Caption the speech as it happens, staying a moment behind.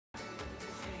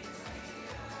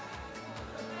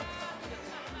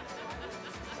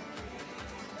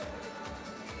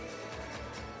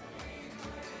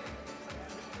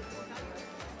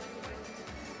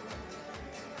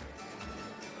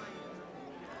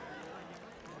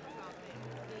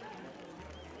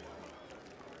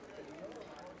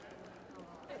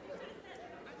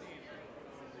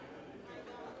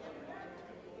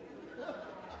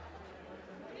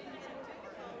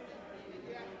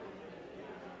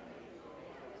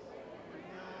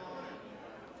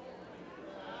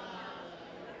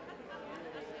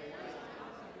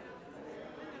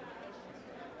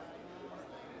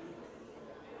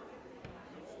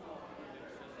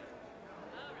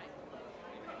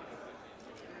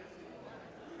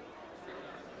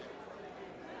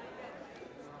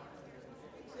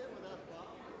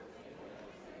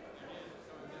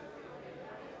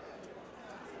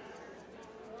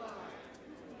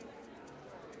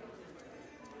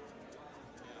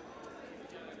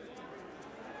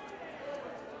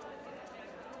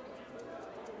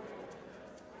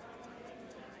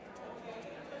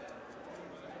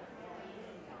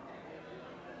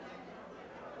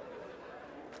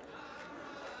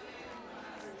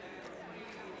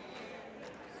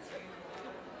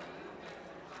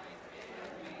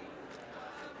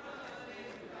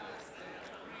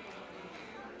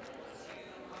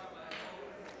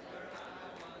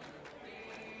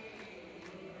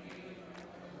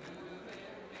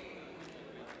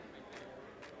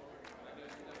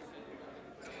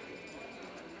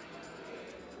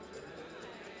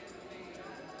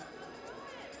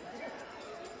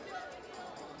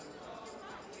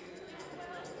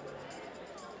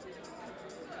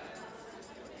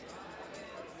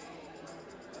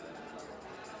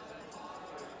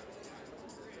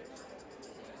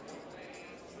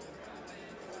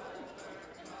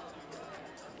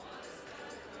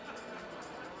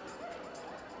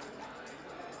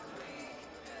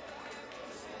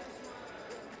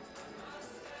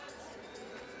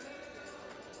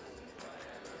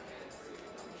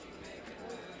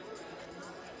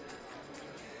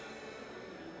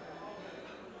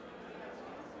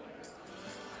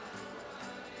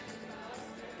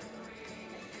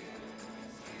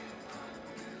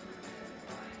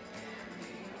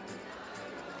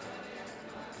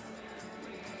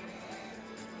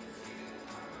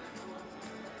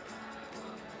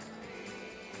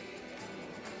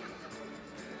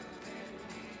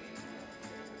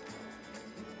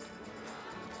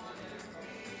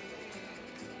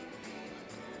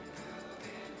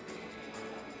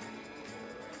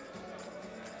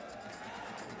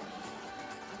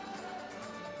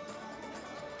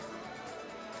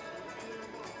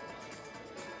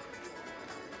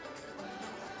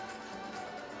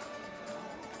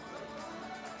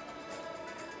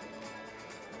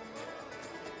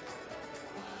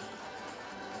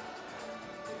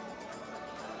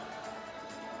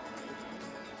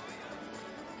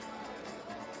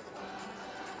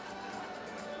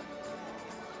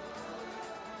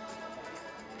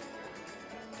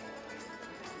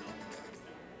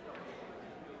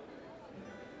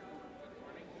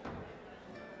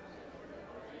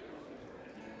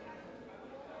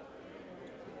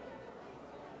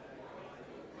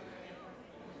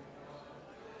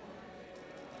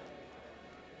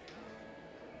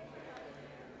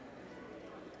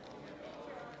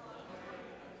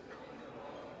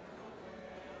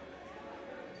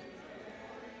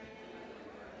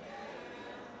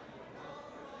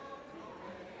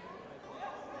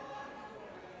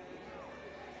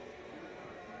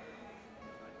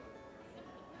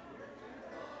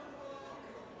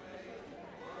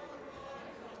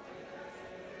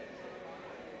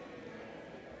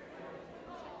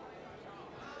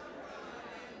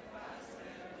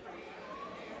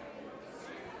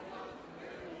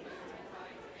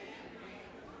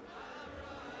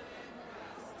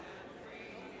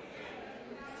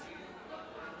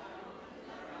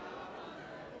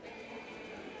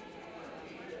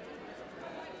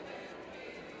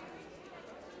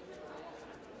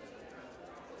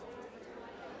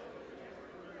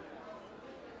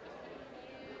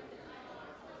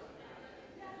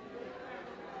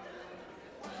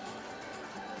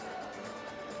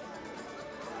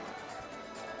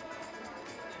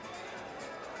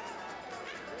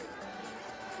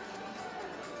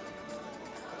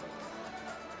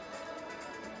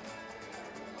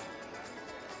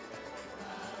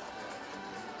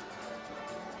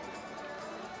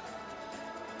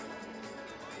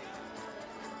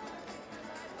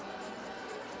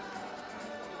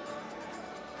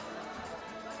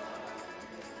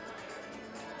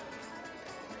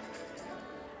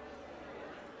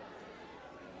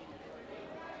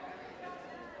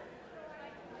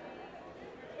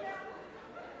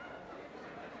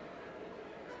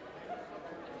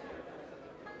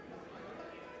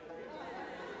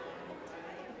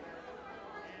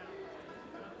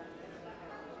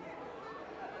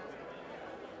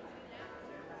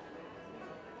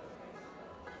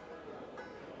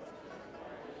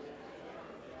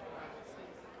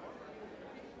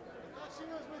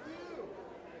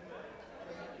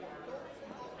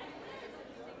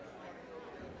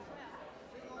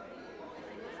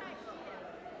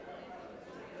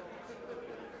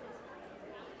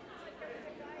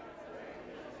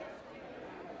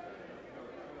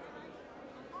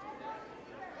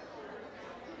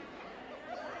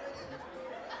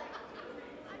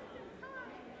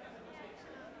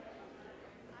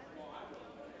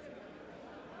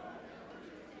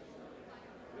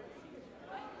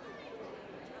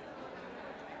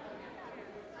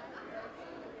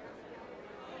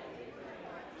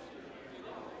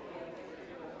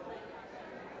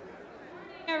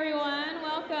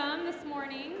welcome this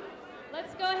morning.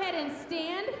 Let's go ahead and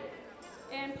stand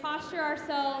and posture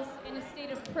ourselves in a state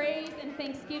of praise and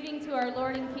thanksgiving to our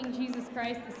Lord and King Jesus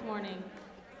Christ this morning.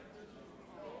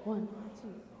 1,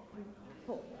 2, 3,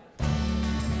 4.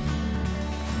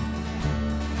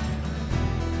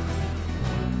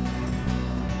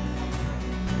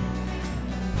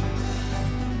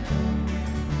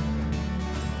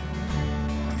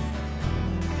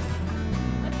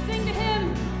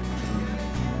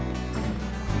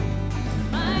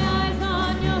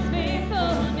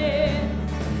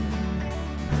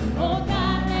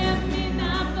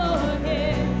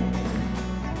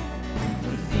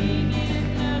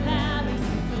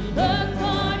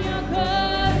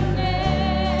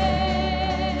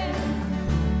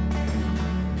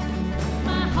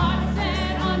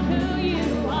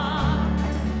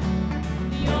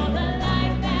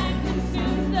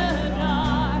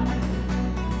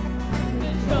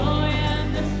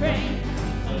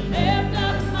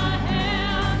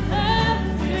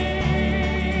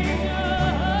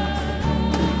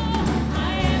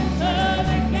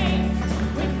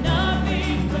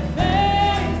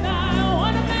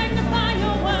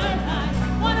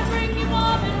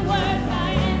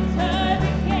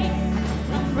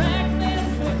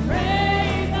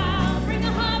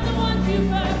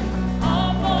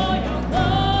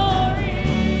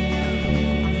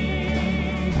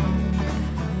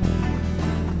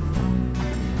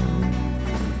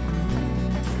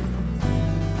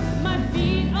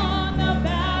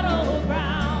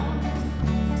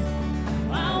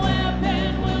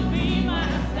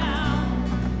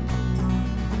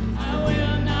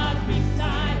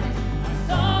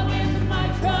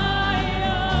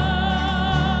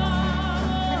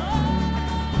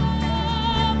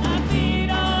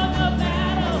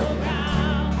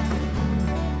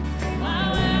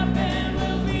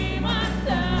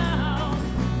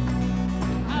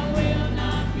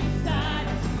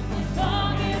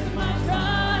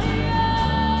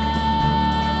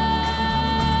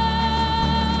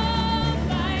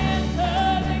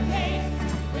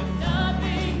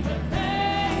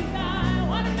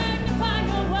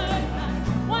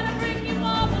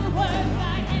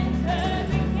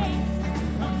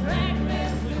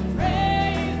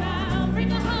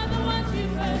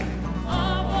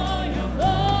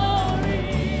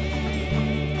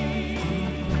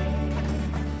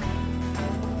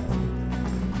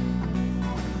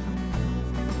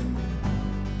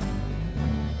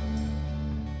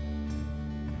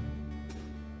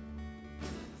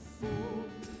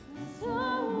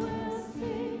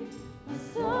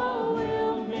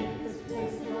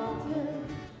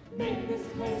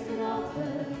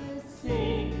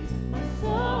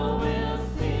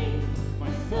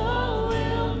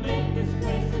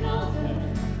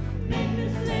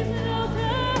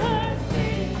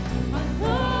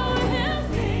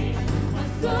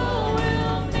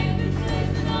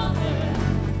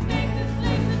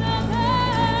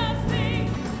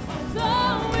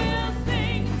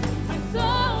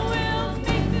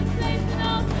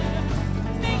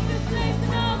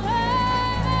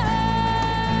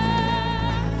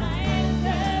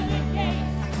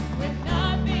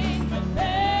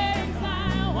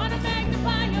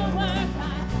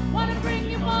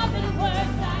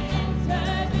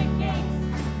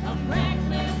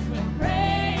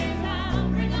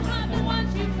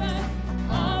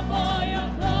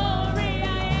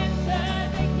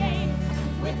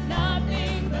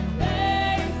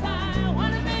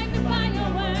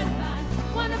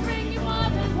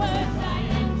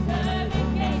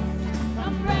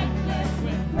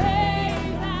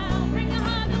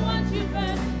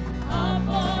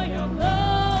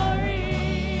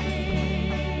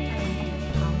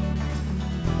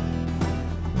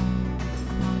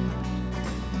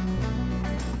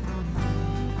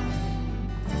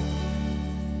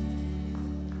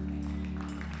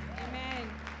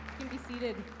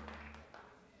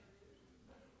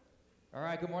 All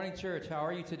right, good morning, church. How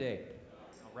are you today?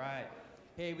 All right.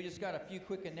 Hey, we just got a few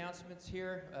quick announcements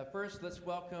here. First, let's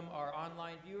welcome our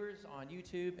online viewers on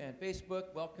YouTube and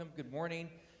Facebook. Welcome, good morning.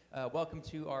 Welcome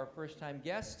to our first-time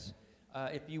guests.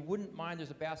 If you wouldn't mind,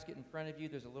 there's a basket in front of you.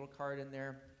 There's a little card in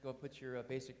there. Go put your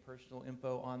basic personal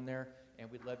info on there,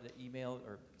 and we'd love to email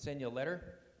or send you a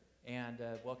letter and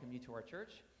welcome you to our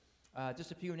church.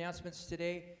 Just a few announcements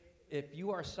today. If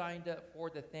you are signed up for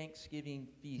the Thanksgiving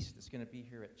feast that's going to be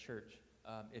here at church,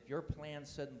 if your plans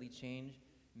suddenly change,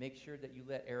 make sure that you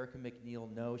let Erica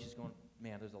McNeil know. She's going,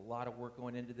 man, there's a lot of work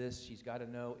going into this. She's got to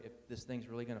know if this thing's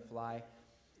really going to fly.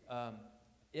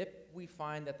 If we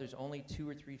find that there's only 2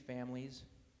 or 3 families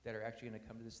that are actually going to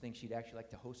come to this thing, she'd actually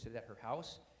like to host it at her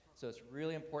house. So it's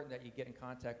really important that you get in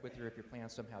contact with her if your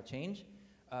plans somehow change.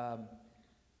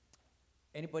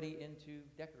 Anybody into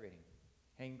decorating?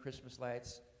 Hanging Christmas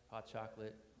lights, hot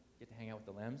chocolate, get to hang out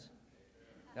with the Lems?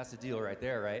 That's the deal right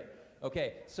there, right?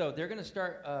 Okay, so they're going to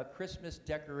start Christmas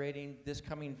decorating this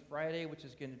coming Friday, which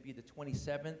is going to be the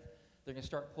 27th. They're going to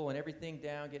start pulling everything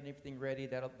down, getting everything ready.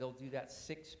 They'll do that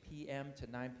 6 p.m. to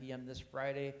 9 p.m. this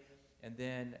Friday. And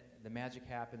then the magic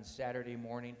happens Saturday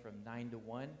morning from 9 to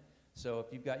 1. So if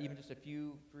you've got even just a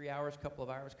few free hours, couple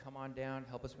of hours, come on down.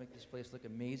 Help us make this place look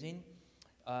amazing.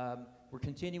 We're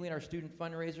continuing our student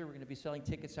fundraiser. We're going to be selling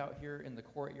tickets out here in the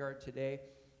courtyard today.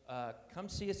 Come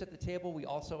see us at the table. We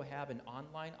also have an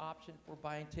online option for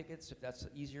buying tickets if that's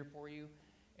easier for you.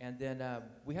 And then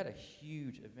we had a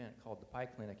huge event called the Pie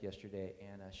Clinic yesterday,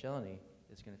 and Shalini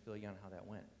is going to fill you on how that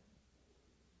went.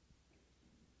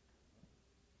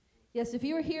 Yes, if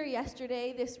you were here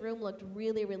yesterday, this room looked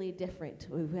really, really different.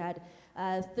 We've had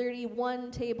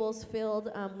 31 tables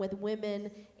filled with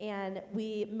women, and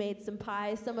we made some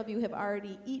pies. Some of you have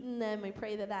already eaten them. We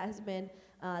pray that that has been,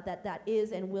 that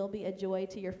is and will be a joy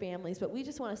to your families. But we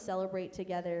just want to celebrate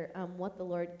together what the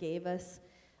Lord gave us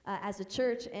as a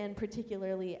church and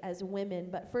particularly as women.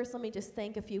 But first, let me just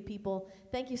thank a few people.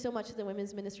 Thank you so much to the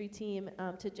women's ministry team,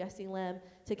 to Jessie Lem,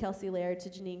 to Kelsey Laird, to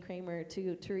Janine Kramer,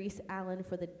 to Therese Allen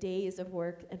for the days of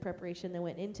work and preparation that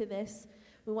went into this.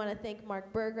 We want to thank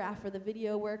Mark Burgraff for the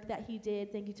video work that he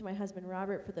did. Thank you to my husband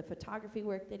Robert for the photography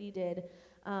work that he did.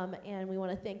 And we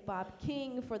want to thank Bob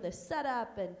King for the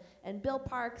setup, and Bill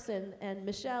Parks and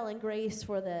Michelle and Grace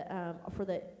for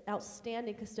the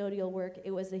outstanding custodial work. It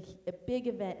was a big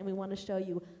event, and we want to show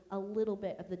you a little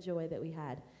bit of the joy that we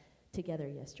had together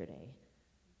yesterday.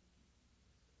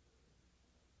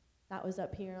 That was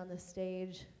up here on the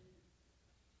stage.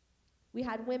 We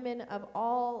had women of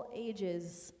all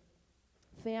ages,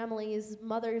 families,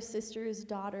 mothers, sisters,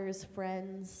 daughters,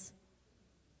 friends.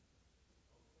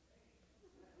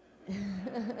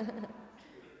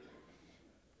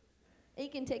 You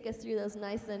can take us through those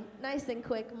nice and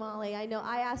quick, Molly. I know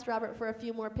I asked Robert for a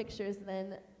few more pictures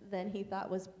than he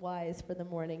thought was wise for the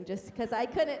morning, just because I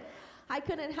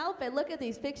couldn't help it. Look at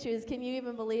these pictures. Can you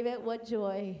even believe it? What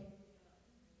joy.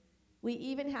 We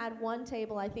even had one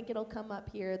table, I think it'll come up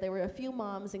here. There were a few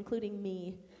moms, including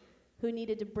me, who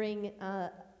needed to bring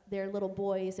their little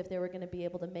boys if they were going to be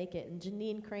able to make it. And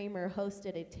Janine Kramer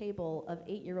hosted a table of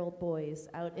 8-year-old boys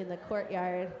out in the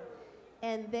courtyard.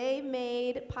 And they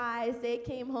made pies. They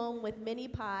came home with mini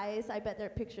pies. I bet their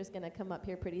picture's going to come up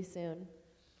here pretty soon.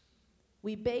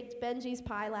 We baked Benji's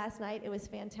pie last night. It was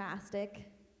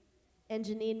fantastic. And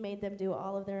Janine made them do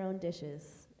all of their own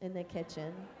dishes in the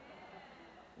kitchen.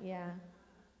 Yeah.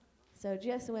 So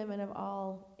just women of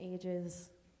all ages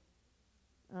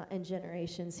and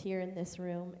generations here in this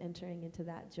room entering into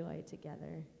that joy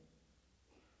together.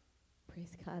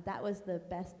 Praise God. That was the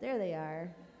best. There they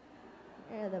are.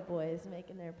 There are the boys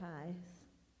making their pies.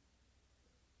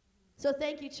 So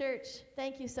thank you, church.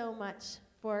 Thank you so much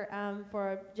for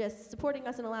just supporting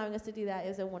us and allowing us to do that. It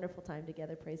was a wonderful time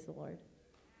together. Praise the Lord.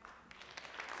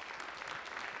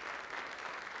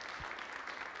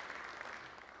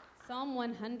 Psalm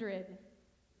 100. This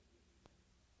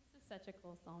is such a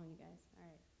cool psalm, you guys. All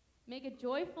right. Make a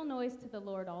joyful noise to the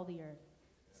Lord, all the earth.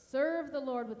 Serve the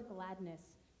Lord with gladness.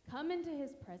 Come into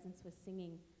his presence with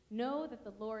singing. Know that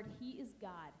the Lord, he is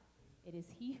God. It is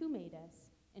he who made us,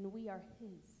 and we are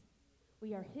his.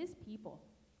 We are his people,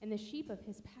 and the sheep of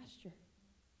his pasture.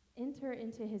 Enter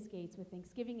into his gates with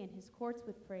thanksgiving and his courts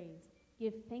with praise.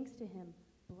 Give thanks to him.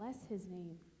 Bless his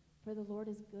name, for the Lord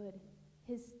is good.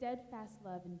 His steadfast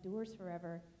love endures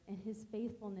forever, and his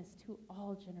faithfulness to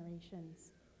all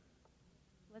generations.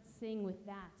 Let's sing with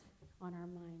that on our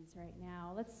minds right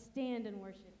now. Let's stand and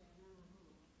worship him.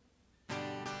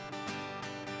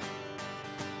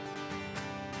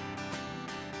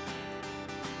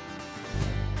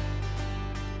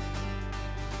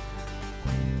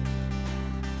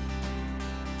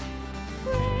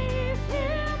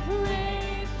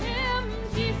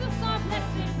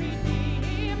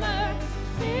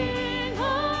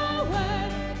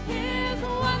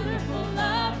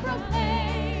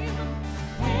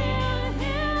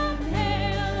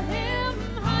 Hail him,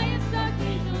 highest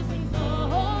archangels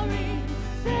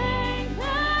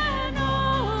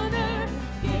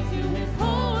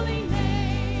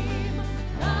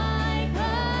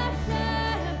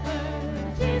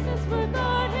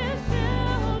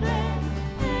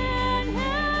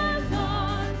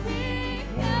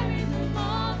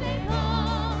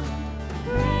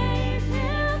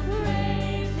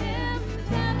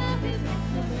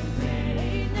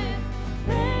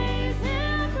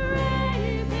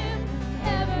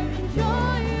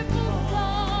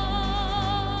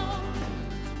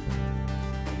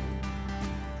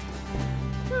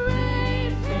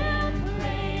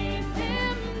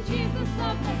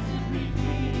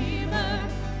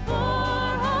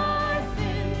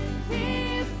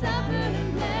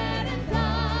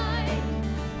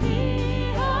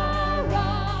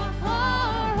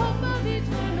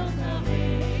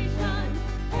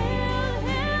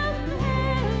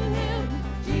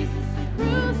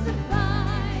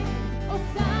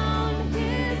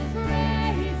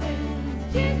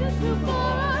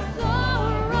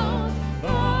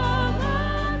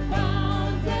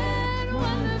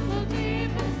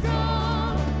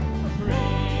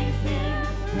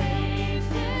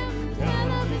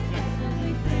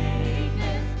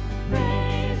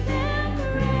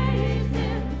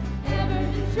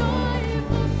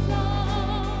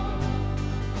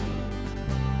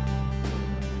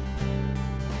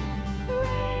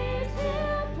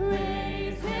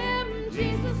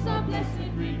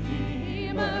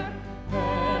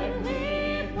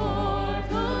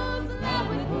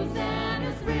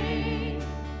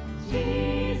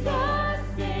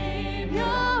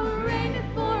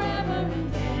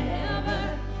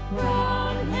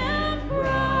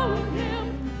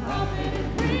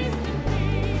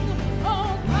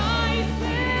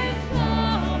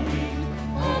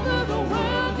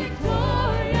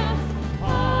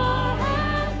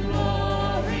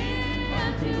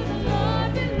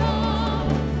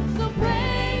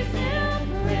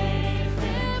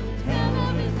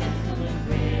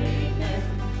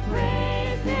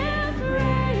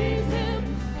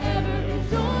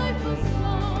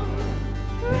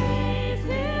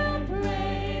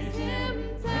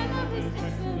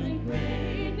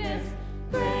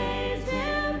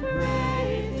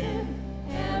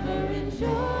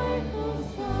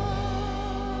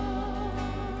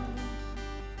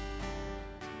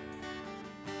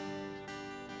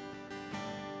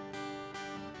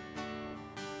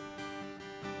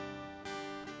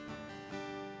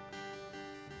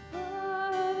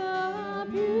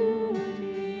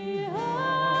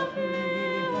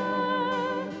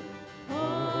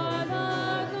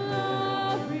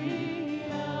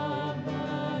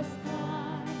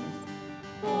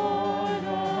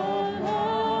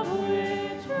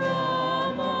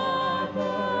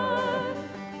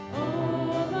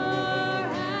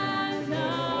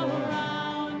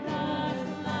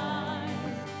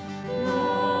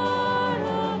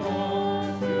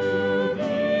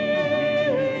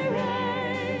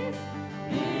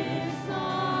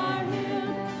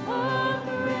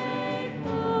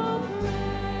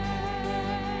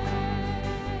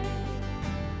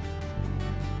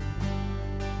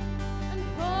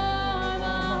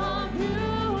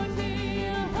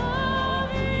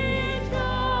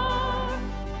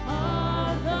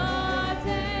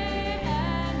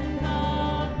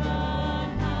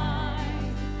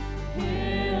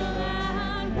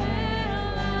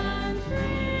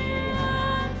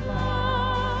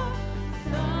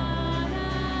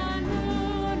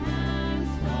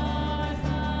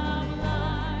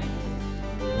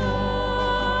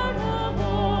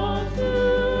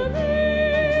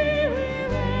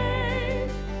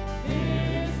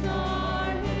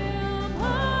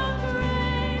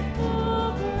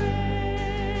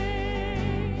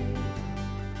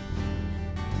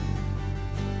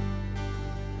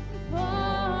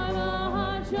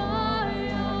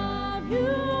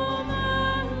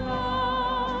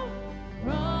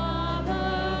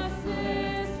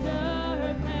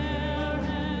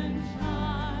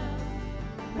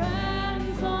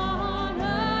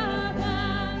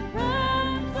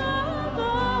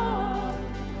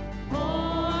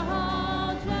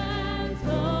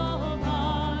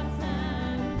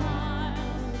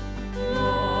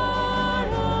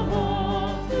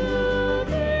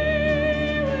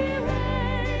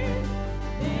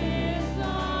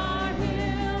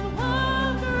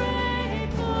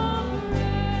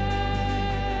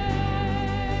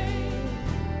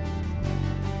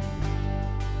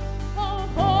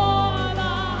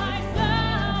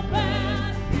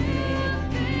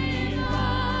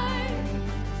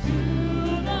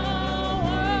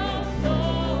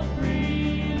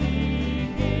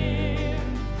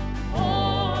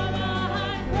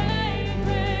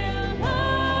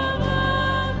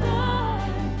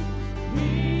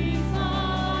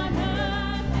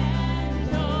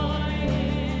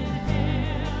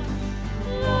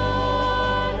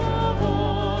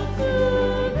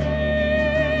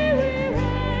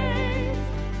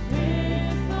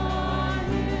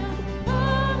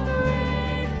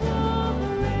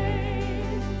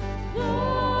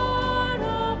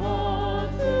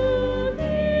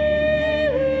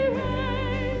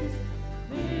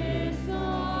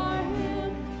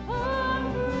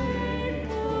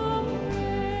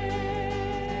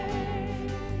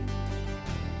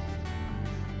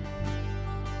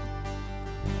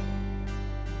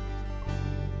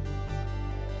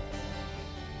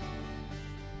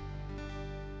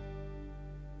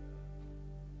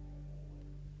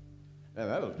Man,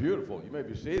 that was beautiful. You may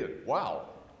be seated. Wow.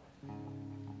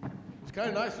 It's kind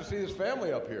of nice to see this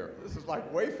family up here. This is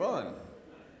like way fun.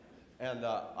 And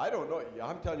I don't know,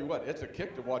 I'm telling you what, it's a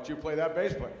kick to watch you play that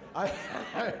bass player. I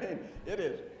mean, it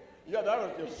is. Yeah, that was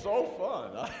just so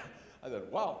fun. I said,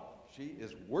 wow, she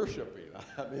is worshiping.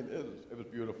 I mean, it was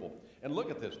beautiful. And look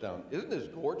at this down. Isn't this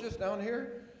gorgeous down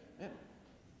here? Man,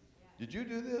 did you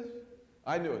do this?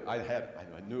 I knew it. I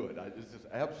knew it. It's just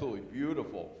absolutely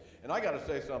beautiful. And I got to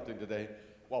say something today.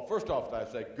 Well, first off, I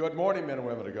say, good morning, men and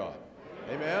women of God.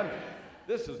 Amen.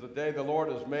 This is the day the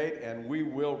Lord has made, and we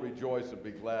will rejoice and be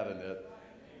glad in it.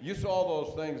 You saw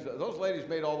those things. Those ladies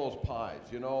made all those pies,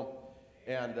 you know.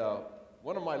 And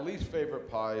one of my least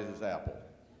favorite pies is apple.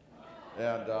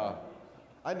 And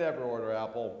I never order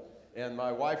apple. And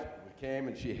my wife came,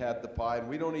 and she had the pie, and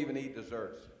we don't even eat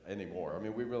desserts anymore. I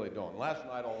mean, we really don't. Last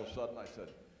night, all of a sudden, I said,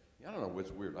 I don't know,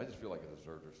 it's weird. I just feel like a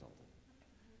dessert or something.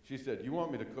 She said, you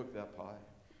want me to cook that pie?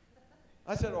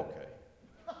 I said, okay.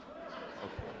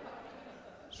 Okay.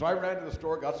 So I ran to the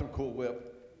store, got some Cool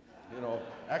Whip, you know,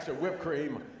 actually whipped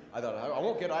cream. I thought, I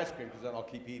won't get ice cream because then I'll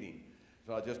keep eating.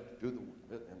 So I just do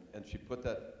and she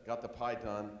got the pie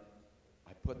done.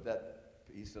 I put that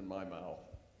piece in my mouth.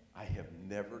 I have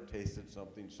never tasted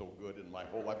something so good in my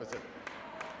whole life. I said,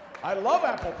 I love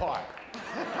apple pie.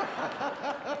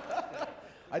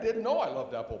 I didn't know I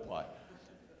loved apple pie.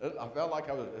 I felt like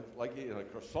I was like eating a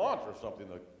croissant or something.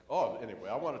 Oh, anyway,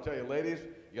 I want to tell you, ladies,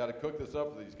 you got to cook this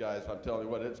up for these guys. I'm telling you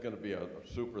what, it's going to be a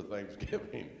super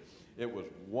Thanksgiving. It was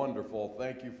wonderful.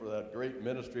 Thank you for that great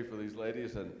ministry for these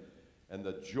ladies and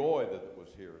the joy that was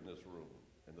here in this room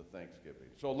and the Thanksgiving.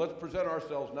 So let's present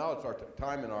ourselves now. It's our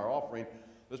time in our offering.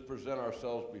 Let's present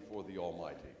ourselves before the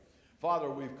Almighty.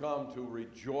 Father, we've come to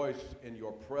rejoice in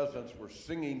your presence. We're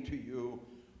singing to you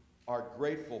our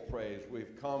grateful praise.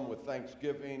 We've come with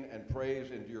thanksgiving and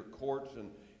praise into your courts and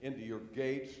into your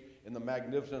gates. In the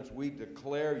magnificence, we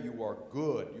declare you are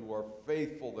good, you are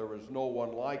faithful, there is no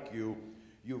one like you.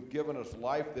 You've given us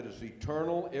life that is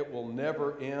eternal, it will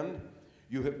never end.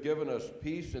 You have given us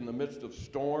peace in the midst of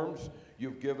storms.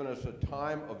 You've given us a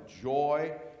time of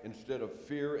joy instead of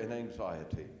fear and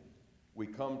anxiety. We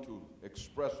come to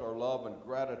express our love and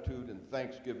gratitude and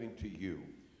thanksgiving to you.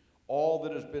 All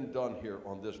that has been done here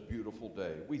on this beautiful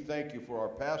day. We thank you for our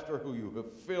pastor who you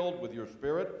have filled with your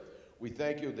spirit. We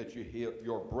thank you that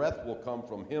your breath will come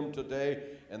from him today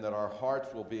and that our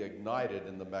hearts will be ignited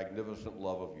in the magnificent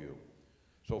love of you.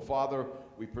 So, Father,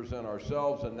 we present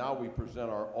ourselves and now we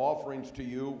present our offerings to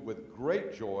you with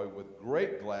great joy, with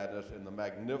great gladness in the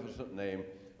magnificent name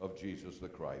of Jesus the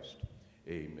Christ.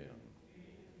 Amen.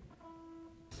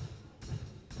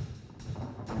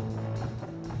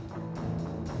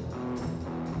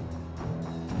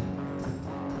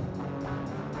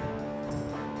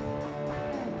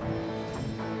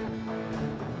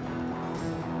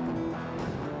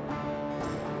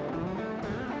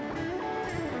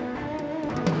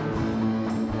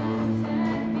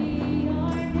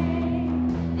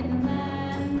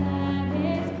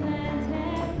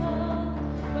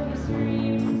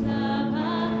 Streams of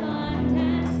abundance.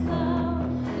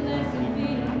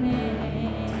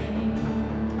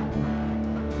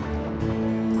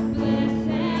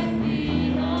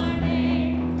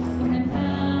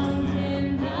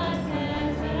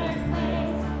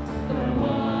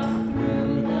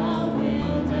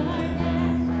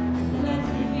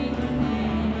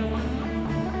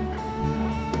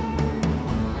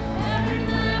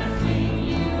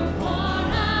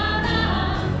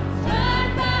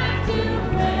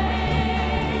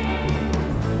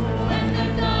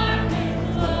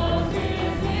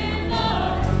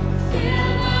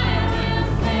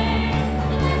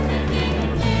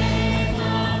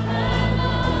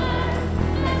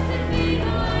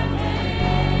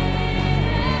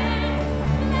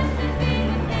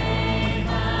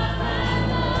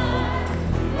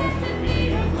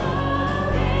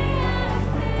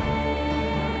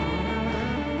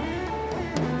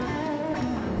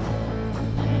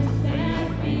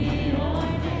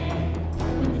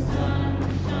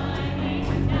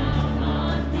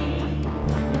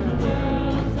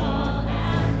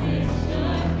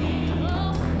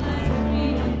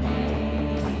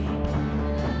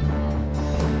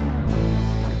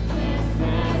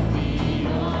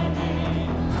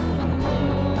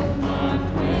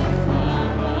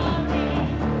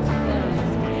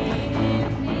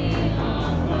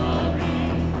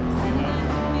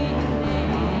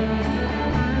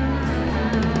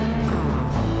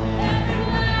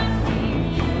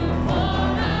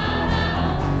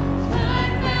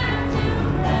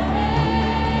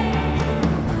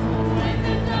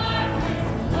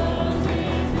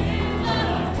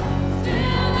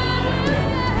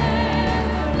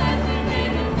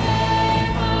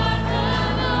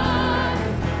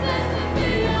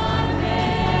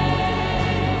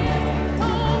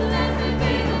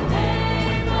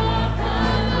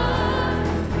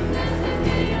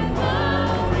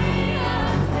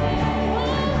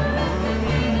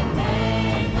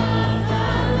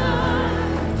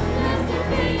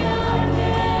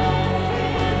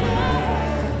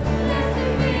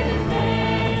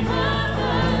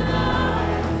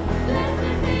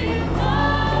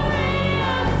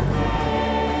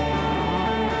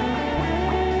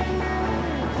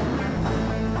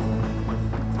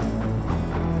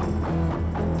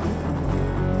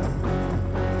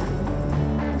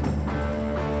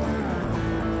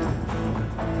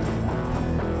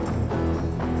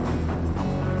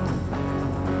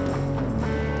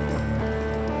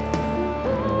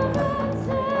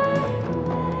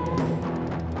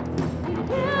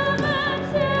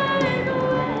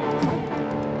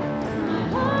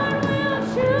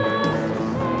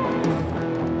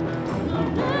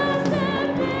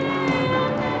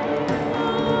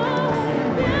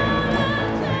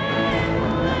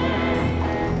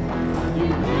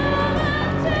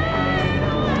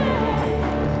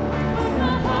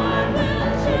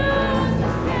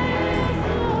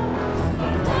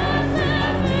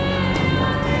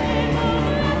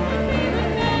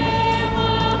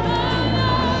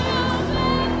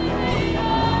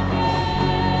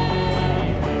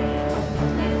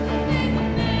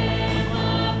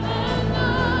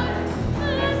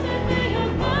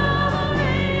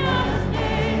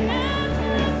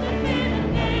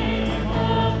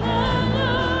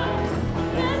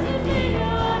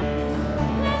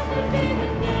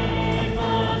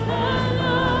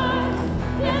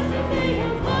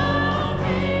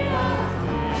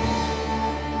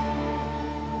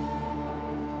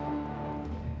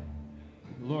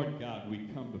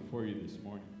 this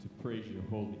morning to praise your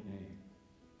holy name.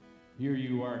 Here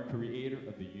you are, creator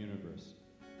of the universe,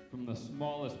 from the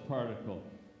smallest particle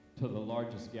to the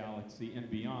largest galaxy and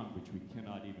beyond, which we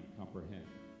cannot even comprehend.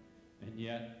 And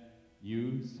yet,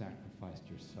 you sacrificed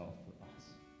yourself for us.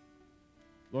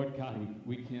 Lord God,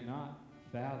 we cannot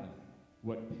fathom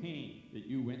what pain that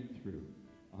you went through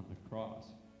on the cross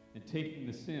and taking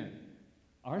the sin,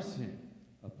 our sin,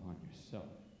 upon yourself.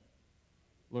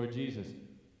 Lord Jesus,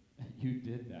 you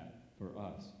did that for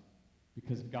us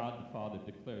because God the Father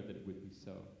declared that it would be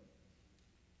so.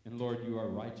 And Lord, you are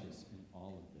righteous in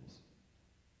all of this.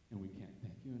 And we can't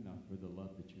thank you enough for the love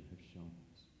that you have shown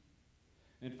us.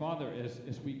 And Father,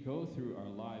 as we go through our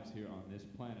lives here on this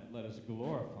planet, let us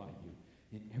glorify you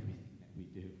in everything that we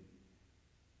do.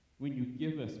 When you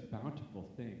give us bountiful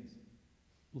things,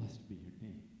 blessed be your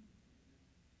name.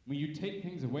 When you take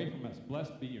things away from us,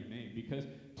 blessed be your name, because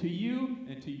to you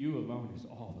and to you alone is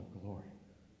all the glory,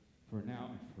 for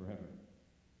now and forever.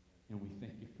 And we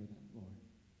thank you for that, Lord.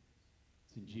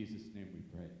 It's in Jesus' name we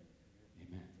pray.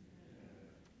 Amen.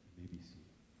 You may be seated.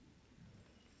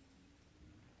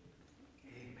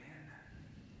 Amen.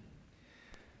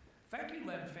 Thank you,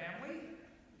 Len family.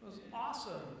 It was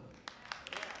awesome.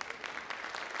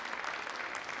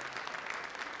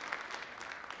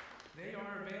 They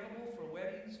are available for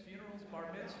weddings, funerals, bar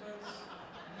mitzvahs,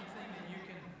 anything that you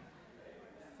can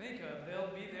think of,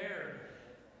 they'll be there.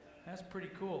 That's pretty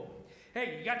cool.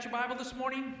 Hey, you got your Bible this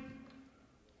morning?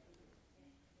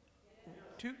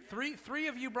 Three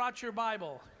of you brought your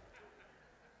Bible.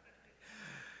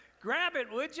 Grab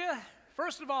it, would you?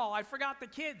 First of all, I forgot the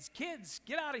kids. Kids,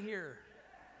 get out of here.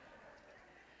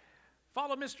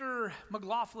 Follow Mr.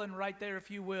 McLaughlin right there, if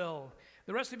you will.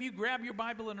 The rest of you, grab your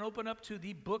Bible and open up to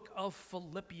the book of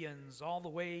Philippians, all the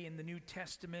way in the New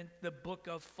Testament, the book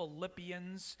of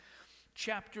Philippians,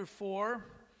 chapter 4.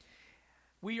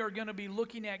 We are going to be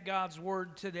looking at God's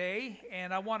Word today,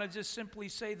 and I want to just simply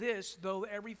say this, though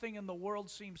everything in the world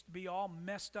seems to be all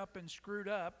messed up and screwed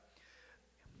up,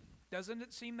 doesn't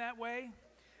it seem that way?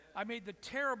 I made the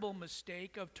terrible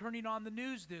mistake of turning on the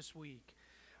news this week.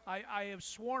 I have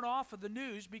sworn off of the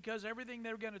news because everything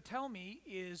they're going to tell me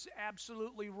is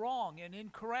absolutely wrong and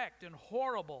incorrect and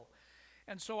horrible.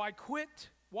 And so I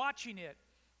quit watching it,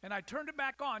 and I turned it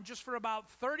back on just for about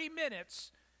 30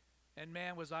 minutes, and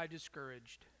man, was I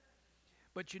discouraged.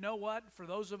 But you know what? For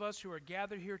those of us who are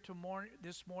gathered here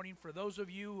this morning, for those of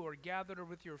you who are gathered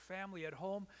with your family at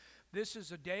home, this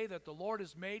is a day that the Lord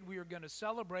has made. We are going to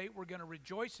celebrate. We're going to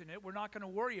rejoice in it. We're not going to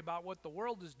worry about what the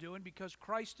world is doing because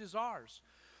Christ is ours.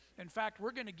 In fact,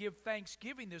 we're going to give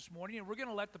thanksgiving this morning, and we're going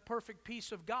to let the perfect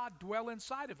peace of God dwell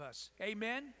inside of us.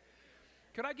 Amen?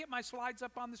 Could I get my slides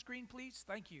up on the screen, please?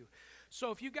 Thank you.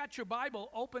 So if you got your Bible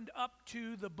opened up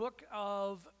to the book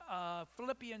of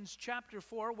Philippians chapter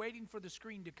 4, waiting for the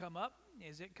screen to come up.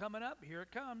 Is it coming up? Here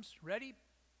it comes. Ready?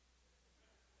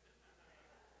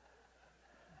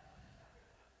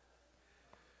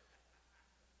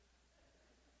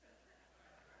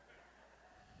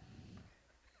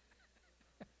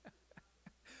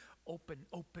 Open,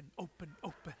 open, open,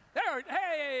 open. There it,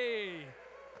 hey!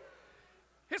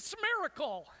 It's a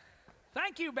miracle.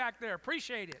 Thank you back there.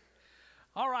 Appreciate it.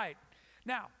 All right.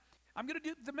 Now, I'm going to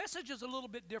do, the message is a little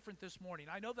bit different this morning.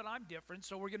 I know that I'm different,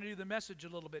 so we're going to do the message a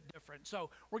little bit different. So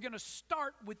we're going to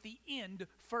start with the end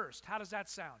first. How does that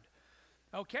sound?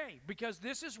 Okay, because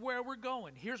this is where we're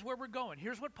going. Here's where we're going.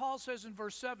 Here's what Paul says in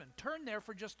verse 7. Turn there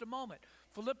for just a moment.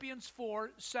 Philippians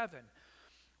 4:7.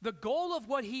 The goal of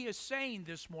what he is saying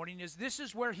this morning is this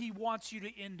is where he wants you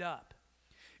to end up.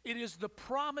 It is the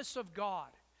promise of God.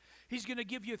 He's going to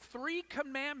give you 3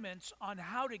 commandments on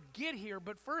how to get here,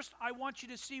 but first I want you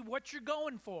to see what you're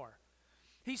going for.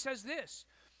 He says this,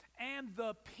 and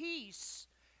the peace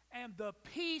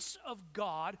of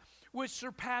God, which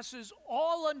surpasses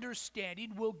all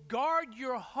understanding, will guard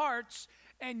your hearts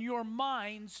and your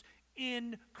minds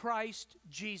in Christ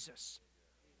Jesus.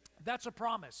 That's a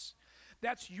promise.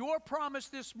 That's your promise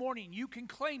this morning. You can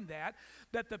claim that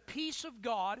the peace of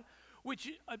God, which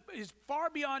is far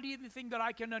beyond anything that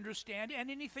I can understand and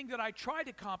anything that I try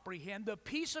to comprehend, the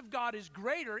peace of God is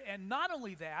greater, and not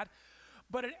only that,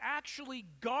 but it actually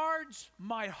guards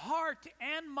my heart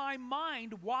and my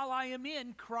mind while I am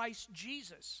in Christ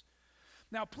Jesus.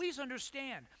 Now, please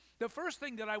understand, the first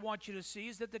thing that I want you to see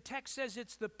is that the text says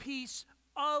it's the peace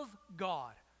of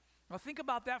God. Now, think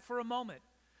about that for a moment.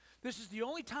 This is the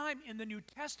only time in the New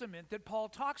Testament that Paul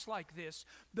talks like this,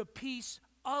 the peace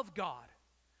of God.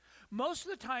 Most of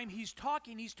the time he's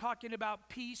talking about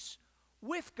peace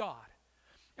with God.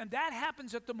 And that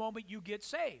happens at the moment you get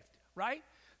saved, right?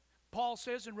 Paul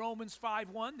says in Romans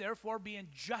 5:1, therefore being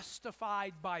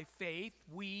justified by faith,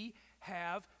 we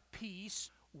have peace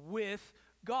with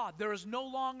God. There is no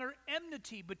longer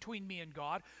enmity between me and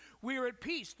God. We are at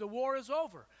peace. The war is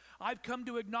over. I've come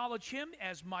to acknowledge him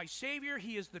as my Savior.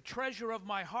 He is the treasure of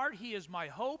my heart. He is my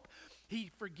hope. He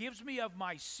forgives me of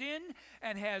my sin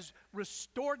and has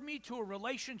restored me to a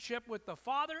relationship with the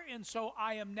Father, and so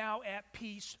I am now at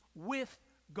peace with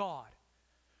God.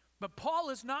 But Paul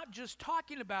is not just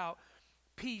talking about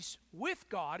peace with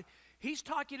God. He's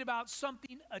talking about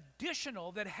something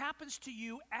additional that happens to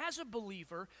you as a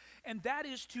believer, and that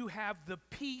is to have the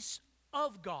peace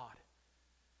of God.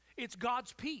 It's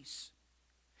God's peace.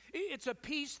 It's a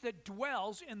peace that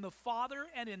dwells in the Father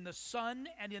and in the Son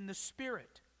and in the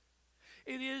Spirit.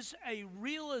 It is a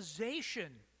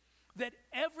realization that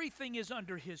everything is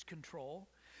under his control.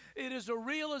 It is a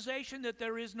realization that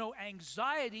there is no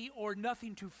anxiety or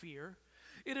nothing to fear.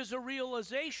 It is a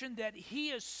realization that he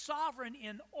is sovereign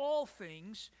in all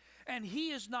things, and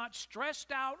he is not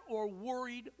stressed out or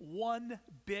worried one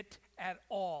bit at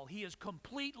all. He is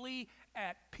completely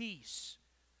at peace.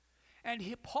 And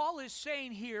Paul is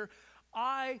saying here,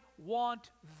 I want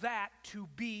that to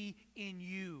be in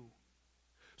you.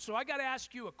 So I got to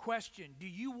ask you a question. Do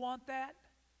you want that?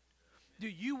 Do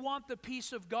you want the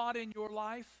peace of God in your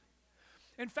life?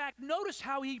 In fact, notice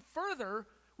how he further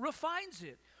refines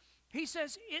it. He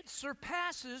says it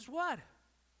surpasses what?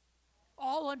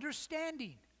 All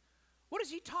understanding. What is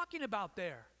he talking about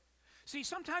there? See,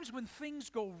 sometimes when things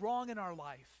go wrong in our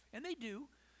life, and they do,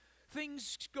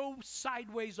 things go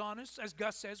sideways on us. As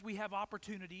Gus says, we have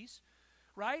opportunities,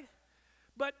 right?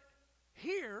 But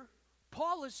here,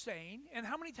 Paul is saying, and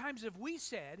how many times have we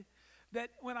said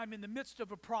that when I'm in the midst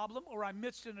of a problem, or I'm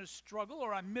midst in a struggle,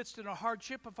 or I'm midst in a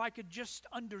hardship, if I could just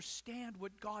understand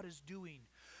what God is doing.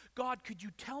 God, could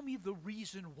you tell me the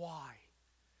reason why?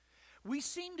 We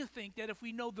seem to think that if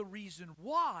we know the reason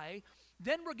why,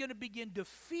 then we're going to begin to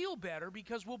feel better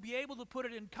because we'll be able to put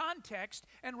it in context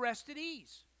and rest at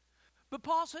ease. But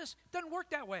Paul says it doesn't work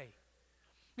that way.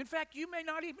 In fact, you may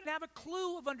not even have a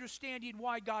clue of understanding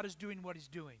why God is doing what he's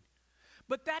doing.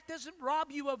 But that doesn't rob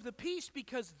you of the peace,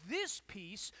 because this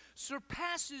peace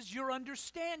surpasses your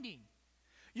understanding.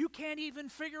 You can't even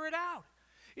figure it out.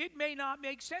 It may not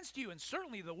make sense to you, and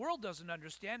certainly the world doesn't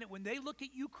understand it. When they look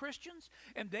at you Christians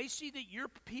and they see that you're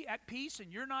at peace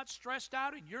and you're not stressed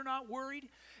out and you're not worried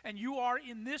and you are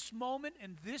in this moment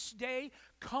and this day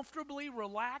comfortably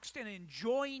relaxed and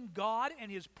enjoying God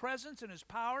and his presence and his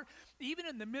power, even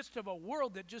in the midst of a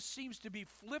world that just seems to be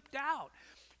flipped out.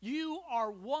 You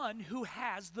are one who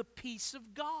has the peace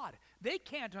of God. They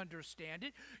can't understand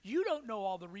it. You don't know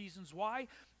all the reasons why,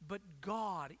 but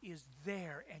God is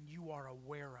there and you are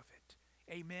aware of it.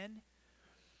 Amen?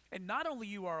 And not only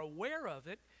you are aware of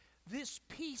it, this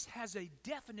peace has a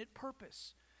definite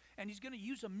purpose. And he's going to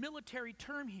use a military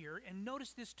term here, and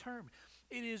notice this term.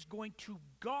 It is going to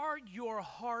guard your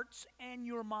hearts and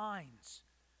your minds.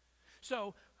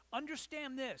 So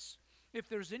understand this. If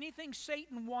there's anything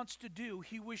Satan wants to do,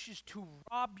 he wishes to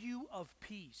rob you of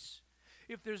peace.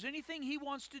 If there's anything he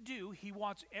wants to do, he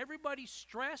wants everybody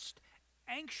stressed,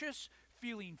 anxious,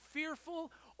 feeling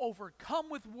fearful, overcome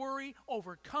with worry,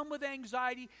 overcome with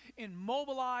anxiety,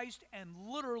 immobilized, and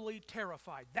literally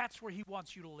terrified. That's where he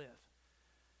wants you to live.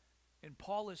 And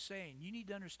Paul is saying, you need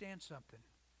to understand something.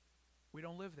 We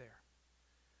don't live there.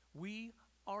 We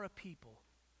are a people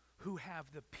who have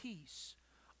the peace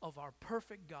of our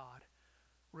perfect God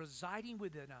residing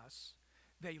within us.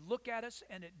 They look at us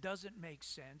and it doesn't make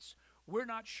sense. We're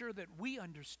not sure that we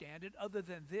understand it. Other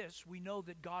than this, we know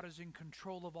that God is in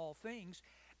control of all things,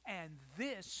 and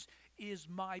this is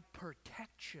my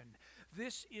protection.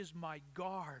 This is my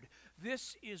guard.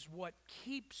 This is what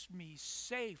keeps me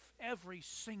safe every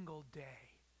single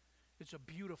day. It's a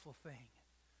beautiful thing.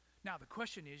 Now the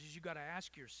question is you got to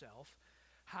ask yourself,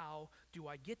 how do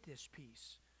I get this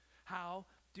peace? How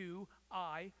do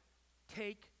I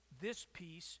take this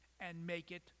peace and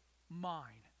make it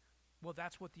mine? Well,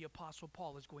 that's what the Apostle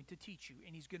Paul is going to teach you.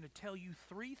 And he's going to tell you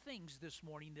 3 things this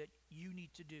morning that you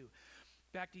need to do.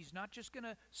 In fact, he's not just going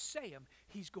to say them,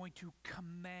 he's going to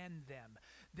command them.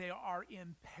 They are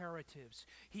imperatives.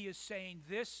 He is saying,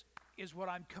 this is what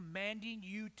I'm commanding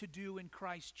you to do in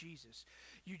Christ Jesus.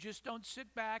 You just don't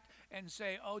sit back and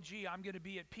say, oh, gee, I'm going to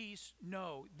be at peace.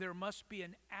 No, there must be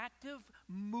an active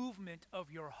movement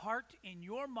of your heart and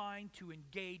your mind to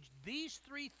engage these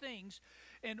 3 things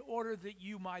in order that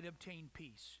you might obtain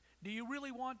peace. Do you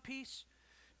really want peace?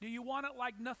 Do you want it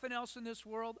like nothing else in this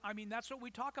world? I mean, that's what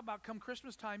we talk about come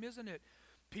Christmas time, isn't it?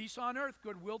 Peace on earth,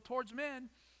 goodwill towards men.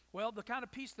 Well, the kind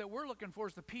of peace that we're looking for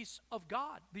is the peace of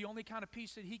God, the only kind of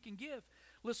peace that he can give.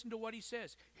 Listen to what he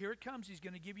says. Here it comes. He's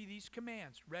going to give you these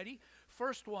commands. Ready?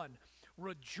 First one,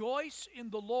 rejoice in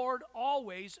the Lord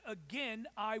always. Again,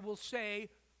 I will say,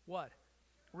 what?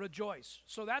 Rejoice.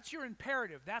 So that's your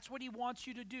imperative. That's what he wants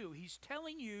you to do. He's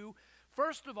telling you,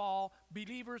 first of all,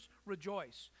 believers,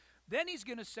 rejoice. Then he's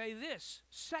going to say this,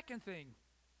 second thing,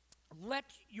 let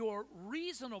your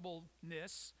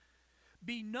reasonableness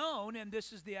be known, and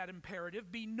this is the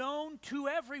imperative, be known to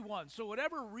everyone. So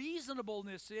whatever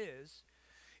reasonableness is,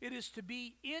 it is to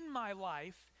be in my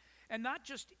life, and not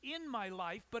just in my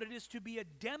life, but it is to be a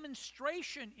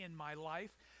demonstration in my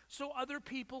life so other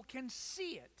people can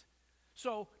see it.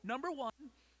 So, number one,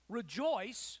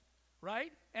 rejoice,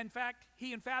 right? In fact,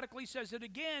 he emphatically says it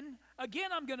again. Again,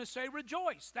 I'm going to say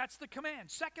rejoice. That's the command.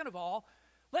 Second of all,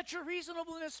 let your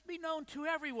reasonableness be known to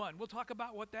everyone. We'll talk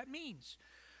about what that means.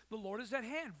 The Lord is at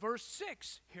hand. Verse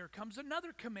 6, here comes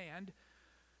another command.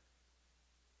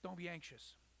 Don't be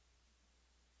anxious.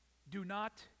 Do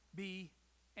not be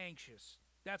anxious.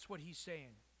 That's what he's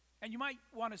saying. And you might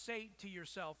want to say to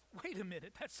yourself, wait a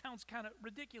minute, that sounds kind of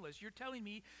ridiculous. You're telling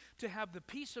me to have the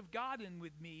peace of God in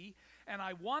with me, and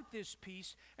I want this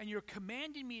peace, and you're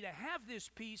commanding me to have this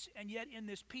peace, and yet in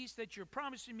this peace that you're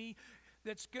promising me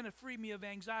that's going to free me of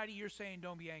anxiety, you're saying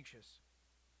don't be anxious.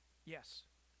 Yes,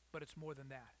 but it's more than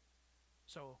that.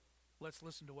 So let's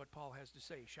listen to what Paul has to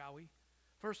say, shall we?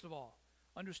 First of all,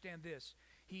 understand this.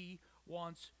 He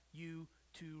wants you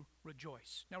to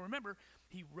rejoice. Now remember,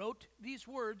 he wrote these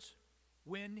words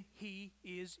when he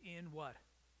is in what?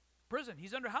 Prison.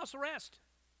 He's under house arrest.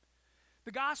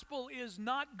 The gospel is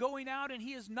not going out, and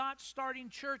he is not starting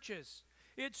churches.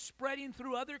 It's spreading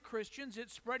through other Christians.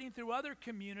 It's spreading through other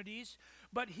communities.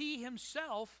 But he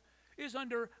himself is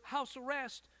under house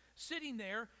arrest, sitting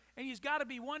there, and he's got to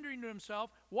be wondering to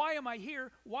himself, why am I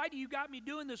here? Why do you got me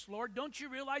doing this, Lord? Don't you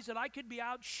realize that I could be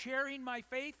out sharing my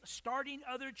faith, starting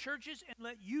other churches, and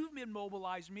let you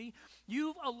immobilize me?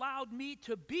 You've allowed me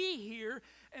to be here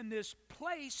in this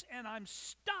place, and I'm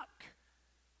stuck.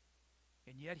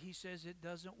 And yet he says, it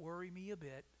doesn't worry me a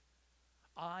bit.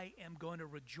 I am going to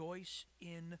rejoice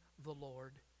in the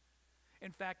Lord.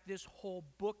 In fact, this whole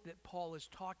book that Paul is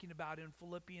talking about in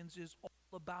Philippians is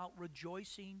all about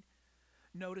rejoicing.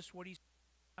 Notice what he said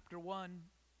in chapter 1.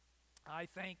 I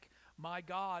thank my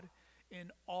God in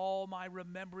all my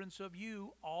remembrance of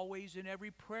you, always in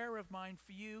every prayer of mine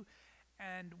for you.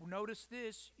 And notice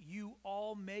this, you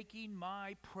all making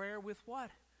my prayer with what?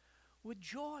 With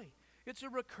joy. It's a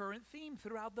recurrent theme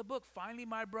throughout the book. Finally,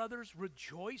 my brothers,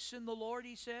 rejoice in the Lord,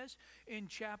 he says in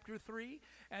chapter 3.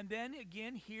 And then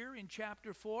again here in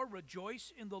chapter 4,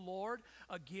 rejoice in the Lord.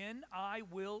 Again, I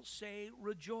will say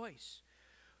rejoice.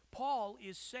 Paul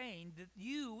is saying that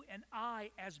you and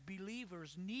I as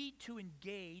believers need to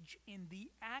engage in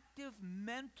the active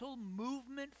mental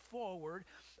movement forward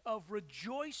of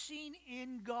rejoicing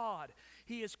in God.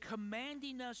 He is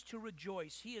commanding us to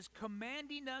rejoice. He is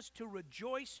commanding us to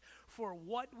rejoice for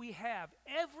what we have.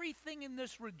 Everything in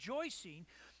this rejoicing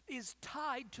is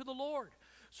tied to the Lord.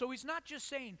 So he's not just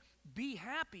saying be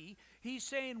happy. He's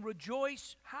saying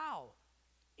rejoice how?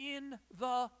 In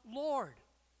the Lord.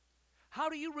 How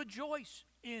do you rejoice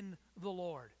in the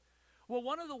Lord? Well,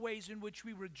 one of the ways in which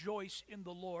we rejoice in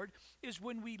the Lord is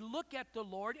when we look at the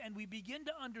Lord and we begin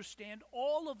to understand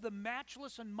all of the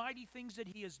matchless and mighty things that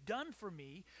he has done for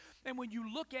me. And when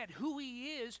you look at who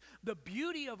he is, the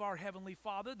beauty of our Heavenly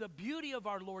Father, the beauty of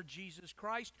our Lord Jesus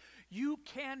Christ, you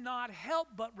cannot help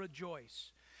but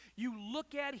rejoice. You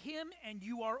look at him and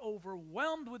you are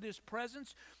overwhelmed with his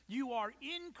presence. You are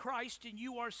in Christ and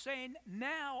you are saying,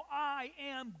 now I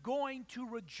am going to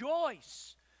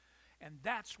rejoice. And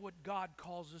that's what God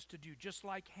calls us to do, just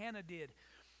like Hannah did.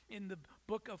 In the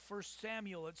book of 1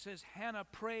 Samuel, it says, Hannah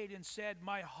prayed and said,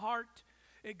 my heart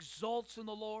exults in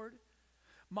the Lord.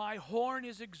 My horn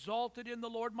is exalted in the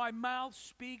Lord. My mouth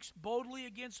speaks boldly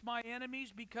against my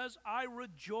enemies because I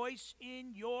rejoice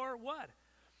in your what?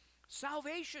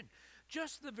 Salvation.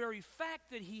 Just the very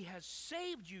fact that he has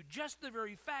saved you, just the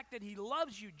very fact that he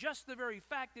loves you, just the very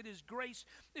fact that his grace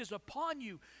is upon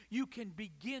you, you can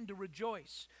begin to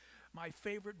rejoice. My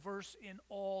favorite verse in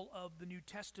all of the New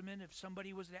Testament, if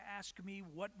somebody was to ask me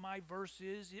what my verse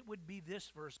is, it would be this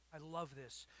verse. I love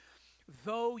this.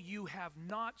 Though you have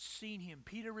not seen him,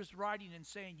 Peter is writing and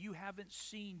saying, you haven't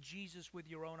seen Jesus with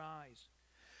your own eyes.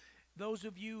 Those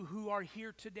of you who are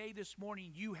here today this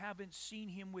morning, you haven't seen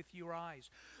him with your eyes.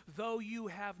 Though you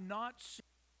have not seen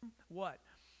him, what?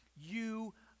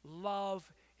 You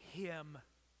love him.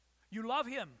 You love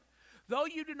him. Though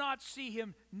you do not see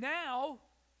him now,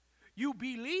 you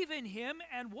believe in him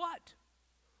and what?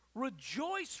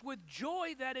 Rejoice with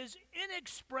joy that is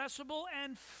inexpressible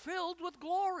and filled with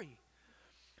glory.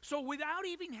 So without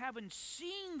even having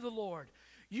seen the Lord,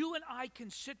 you and I can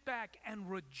sit back and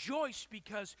rejoice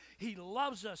because He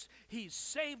loves us, He's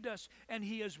saved us, and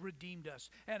He has redeemed us.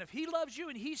 And if He loves you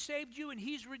and He saved you and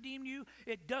He's redeemed you,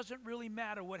 it doesn't really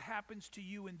matter what happens to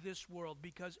you in this world,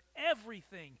 because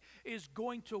everything is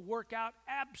going to work out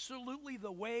absolutely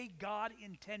the way God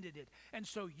intended it. And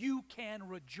so you can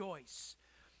rejoice,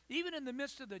 even in the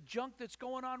midst of the junk that's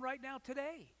going on right now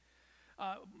today.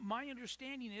 My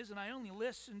understanding is, and I only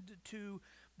listened to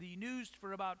the news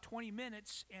for about 20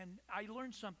 minutes, and I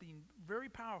learned something very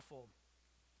powerful.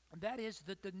 And that is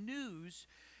that the news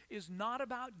is not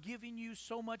about giving you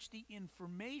so much the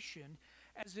information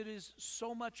as it is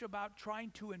so much about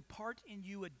trying to impart in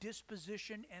you a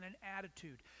disposition and an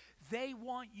attitude. They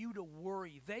want you to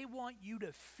worry. They want you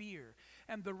to fear.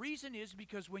 And the reason is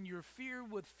because when you're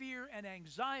filled with fear and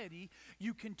anxiety,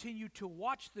 you continue to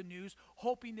watch the news,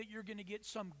 hoping that you're going to get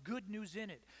some good news in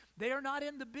it. They are not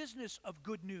in the business of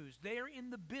good news. They are in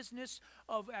the business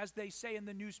of, as they say in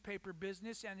the newspaper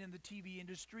business and in the TV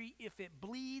industry, if it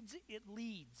bleeds, it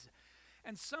leads.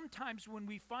 And sometimes when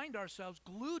we find ourselves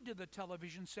glued to the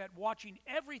television set watching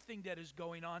everything that is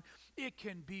going on, it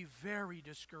can be very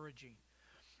discouraging.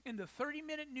 In the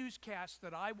 30-minute newscast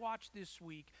that I watched this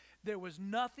week, there was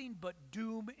nothing but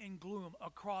doom and gloom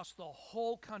across the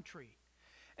whole country.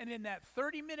 And in that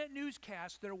 30-minute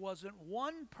newscast, there wasn't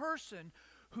one person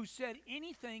who said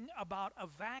anything about a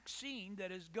vaccine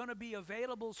that is going to be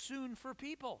available soon for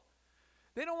people.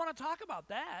 They don't want to talk about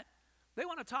that. They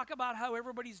want to talk about how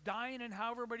everybody's dying and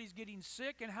how everybody's getting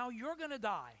sick and how you're going to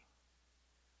die.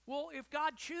 Well, if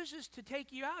God chooses to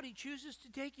take you out, He chooses to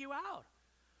take you out.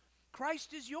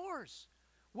 Christ is yours.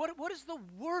 What is the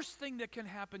worst thing that can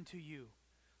happen to you?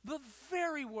 The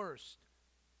very worst.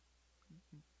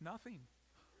 Nothing.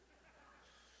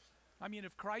 I mean,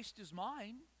 if Christ is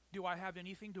mine, do I have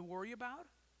anything to worry about?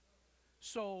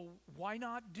 So why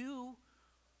not do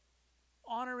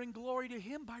honor and glory to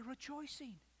Him by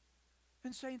rejoicing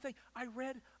and saying things? I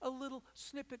read a little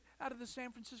snippet out of the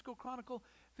San Francisco Chronicle.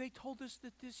 They told us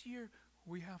that this year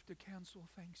we have to cancel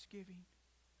Thanksgiving.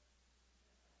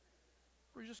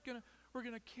 We're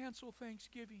gonna cancel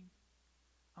Thanksgiving.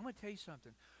 I'm going to tell you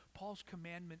something. Paul's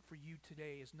commandment for you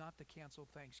today is not to cancel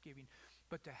Thanksgiving,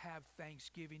 but to have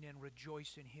thanksgiving and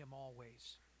rejoice in Him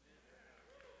always.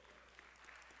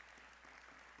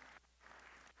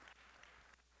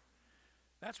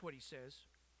 That's what he says.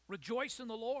 Rejoice in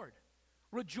the Lord.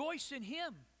 Rejoice in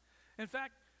Him. In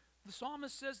fact, the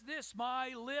psalmist says this, my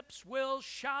lips will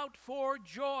shout for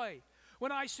joy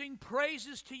when I sing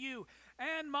praises to you,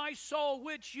 and my soul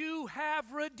which you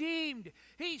have redeemed.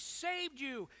 He saved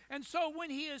you. And so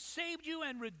when He has saved you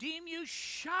and redeemed you,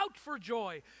 shout for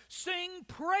joy. Sing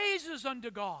praises unto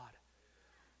God,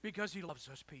 because He loves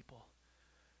us, people.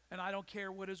 And I don't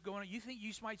care what is going on.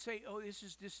 You might say, oh, this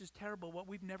is terrible. What,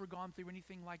 we've never gone through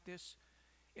anything like this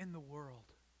in the world.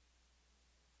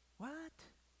 What?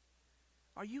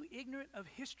 Are you ignorant of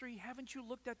history? Haven't you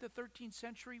looked at the 13th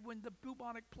century when the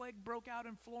bubonic plague broke out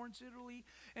in Florence, Italy,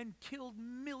 and killed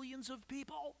millions of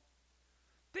people?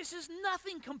 This is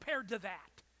nothing compared to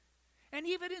that. And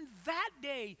even in that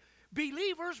day,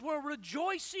 believers were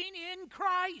rejoicing in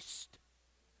Christ.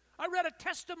 I read a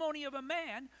testimony of a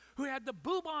man who had the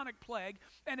bubonic plague,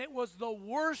 and it was the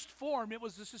worst form. It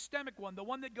was the systemic one, the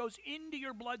one that goes into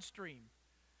your bloodstream.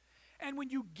 And when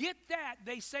you get that,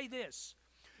 they say this,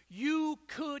 you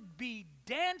could be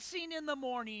dancing in the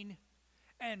morning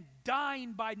and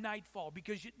dying by nightfall,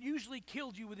 because it usually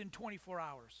killed you within 24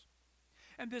 hours.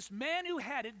 And this man who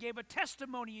had it gave a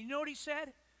testimony. You know what he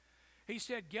said? He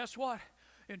said, guess what?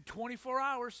 In 24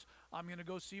 hours, I'm going to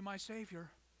go see my Savior.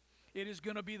 It is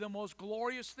going to be the most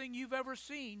glorious thing you've ever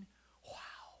seen.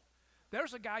 Wow.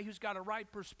 There's a guy who's got a right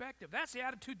perspective. That's the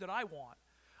attitude that I want.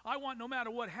 I want, no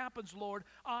matter what happens, Lord,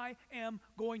 I am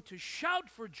going to shout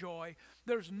for joy.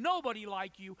 There's nobody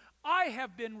like you. I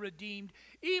have been redeemed.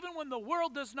 Even when the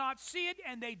world does not see it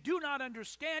and they do not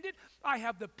understand it, I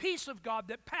have the peace of God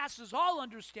that passes all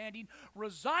understanding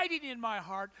residing in my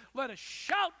heart. Let us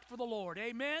shout for the Lord.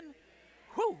 Amen?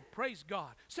 Whew, praise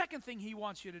God. Second thing He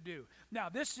wants you to do. Now,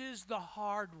 this is the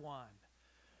hard one.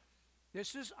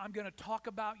 I'm going to talk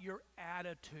about your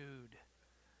attitude.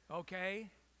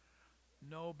 Okay?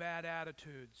 No bad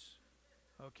attitudes.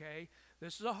 Okay?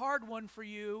 This is a hard one for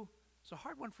you. It's a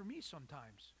hard one for me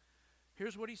sometimes.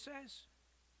 Here's what he says.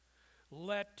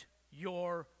 Let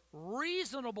your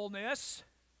reasonableness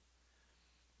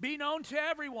be known to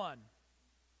everyone.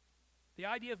 The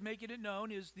idea of making it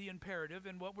known is the imperative,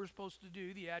 and what we're supposed to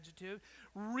do, the adjective.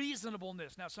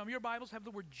 Reasonableness. Now, some of your Bibles have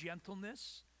the word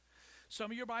gentleness. Some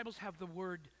of your Bibles have the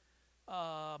word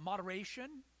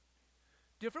moderation.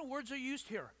 Different words are used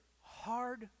here.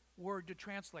 Hard word to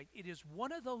translate. It is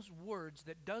one of those words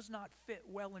that does not fit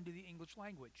well into the English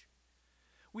language.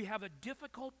 We have a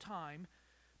difficult time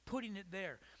putting it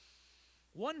there.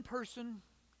 One person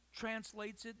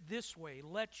translates it this way: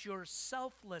 let your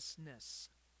selflessness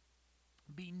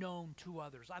be known to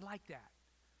others. I like that.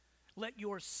 Let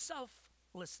your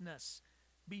selflessness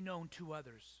be known to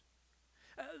others.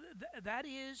 That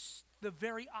is the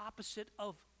very opposite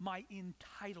of my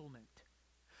entitlement.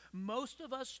 Most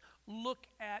of us look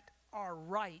at our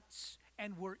rights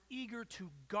and we're eager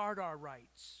to guard our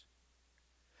rights.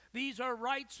 These are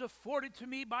rights afforded to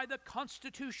me by the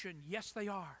Constitution. Yes, they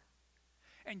are.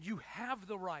 And you have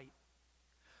the right.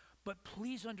 But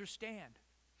please understand,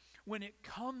 when it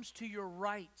comes to your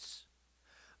rights,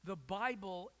 the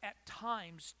Bible at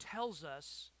times tells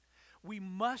us we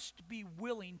must be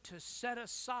willing to set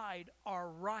aside our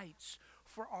rights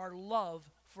for our love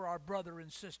for our brother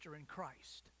and sister in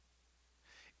Christ.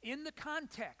 In the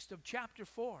context of chapter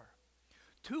 4,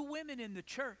 two women in the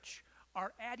church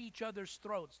are at each other's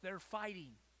throats. They're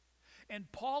fighting.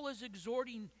 And Paul is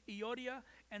exhorting Euodia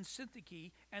and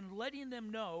Syntyche and letting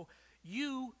them know,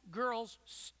 you girls,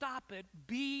 stop it.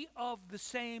 Be of the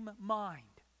same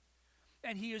mind.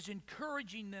 And he is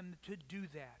encouraging them to do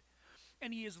that.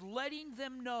 And he is letting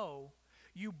them know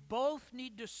you both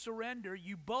need to surrender.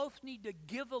 You both need to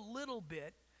give a little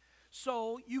bit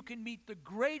so you can meet the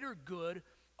greater good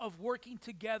of working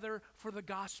together for the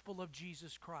gospel of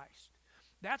Jesus Christ.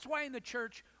 That's why in the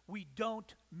church we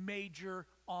don't major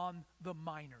on the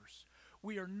minors.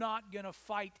 We are not going to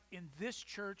fight in this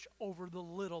church over the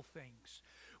little things.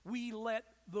 We let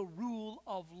the rule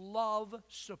of love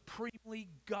supremely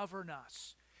govern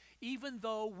us, even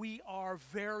though we are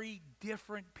very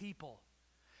different people.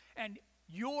 And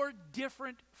you're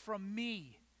different from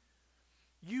me.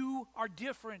 You are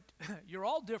different. You're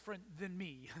all different than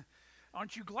me.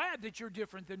 Aren't you glad that you're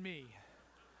different than me?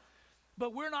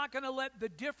 But we're not going to let the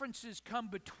differences come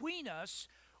between us.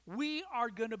 We are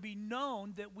going to be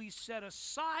known that we set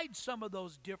aside some of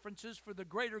those differences for the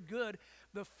greater good,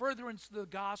 the furtherance of the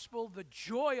gospel, the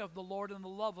joy of the Lord, and the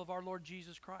love of our Lord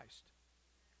Jesus Christ.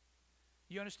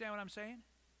 You understand what I'm saying?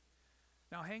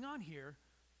 Now hang on here.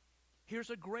 Here's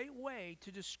a great way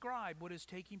to describe what is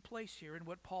taking place here and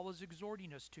what Paul is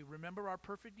exhorting us to. Remember, our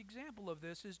perfect example of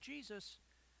this is Jesus.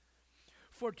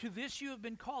 For to this you have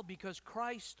been called, because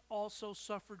Christ also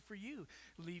suffered for you,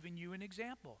 leaving you an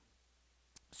example,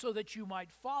 so that you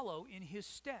might follow in his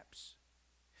steps.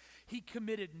 He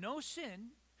committed no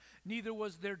sin, neither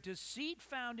was there deceit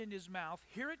found in his mouth.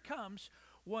 Here it comes.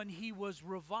 When he was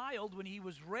reviled, when he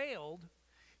was railed,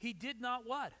 he did not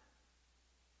what?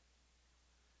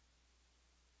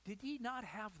 Did he not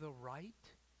have the right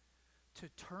to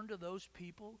turn to those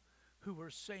people who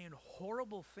were saying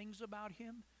horrible things about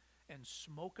him and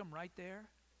smoke them right there?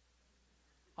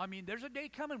 I mean, there's a day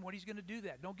coming when he's going to do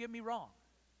that. Don't get me wrong.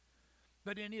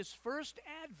 But in his first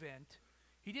advent,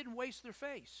 he didn't waste their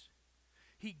face.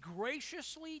 He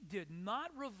graciously did not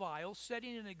revile,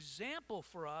 setting an example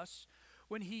for us.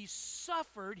 When he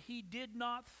suffered, he did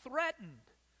not threaten.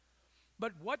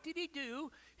 But what did he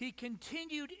do? He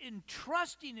continued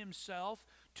entrusting himself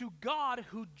to God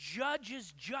who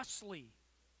judges justly.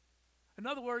 In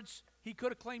other words, he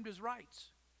could have claimed his rights.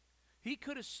 He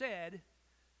could have said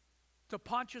to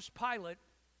Pontius Pilate,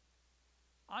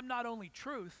 I'm not only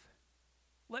truth,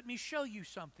 let me show you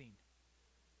something.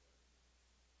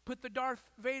 Put the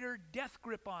Darth Vader death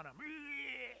grip on him.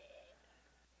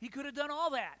 He could have done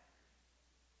all that,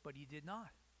 but he did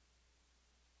not.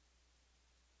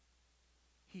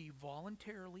 He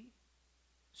voluntarily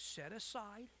set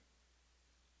aside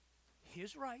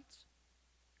his rights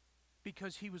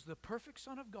because he was the perfect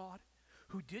Son of God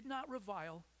who did not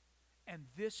revile, and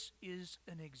this is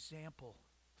an example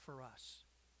for us,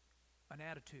 an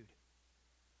attitude.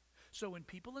 So when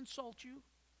people insult you,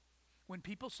 when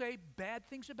people say bad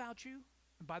things about you,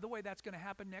 and by the way, that's going to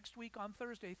happen next week on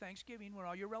Thursday, Thanksgiving, when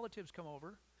all your relatives come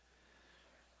over,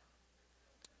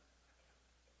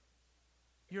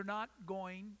 you're not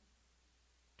going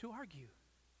to argue,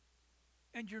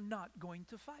 and you're not going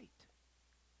to fight.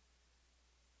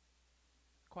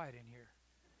 Quiet in here.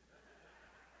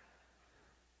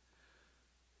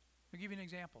 I'll give you an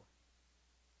example.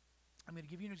 I'm going to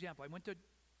give you an example. I went to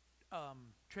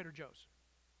Trader Joe's,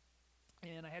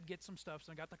 and I had to get some stuff,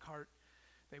 so I got the cart.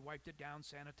 They wiped it down,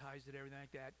 sanitized it, everything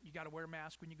like that. You got to wear a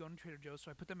mask when you go to Trader Joe's,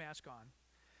 so I put the mask on.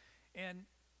 And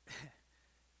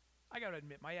I got to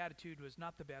admit, my attitude was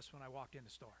not the best when I walked in the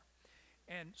store.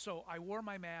 And so I wore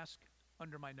my mask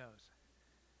under my nose.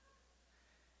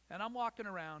 And I'm walking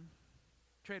around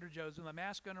Trader Joe's with my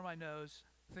mask under my nose,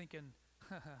 thinking,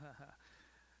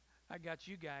 I got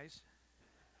you guys.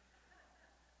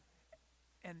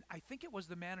 And I think it was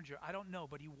the manager, I don't know,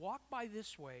 but he walked by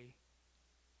this way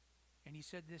and he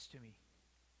said this to me,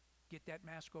 get that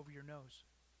mask over your nose.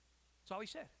 That's all he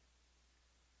said.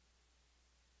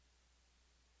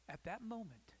 At that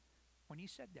moment, when he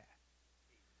said that,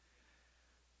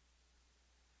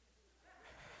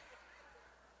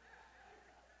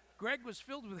 Greg was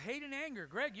filled with hate and anger.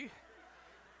 Greg, you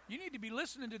need to be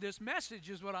listening to this message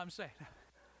is what I'm saying.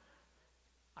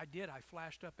 I did. I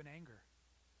flashed up in anger.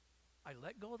 I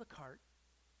let go of the cart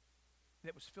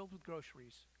that was filled with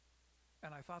groceries,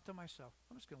 and I thought to myself,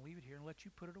 I'm just going to leave it here and let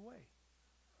you put it away.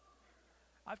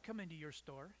 I've come into your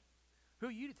store. Who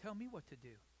are you to tell me what to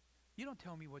do? You don't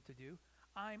tell me what to do.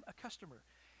 I'm a customer.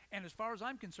 And as far as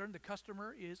I'm concerned, the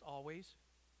customer is always.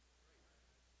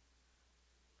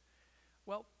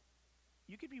 Well,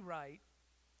 you could be right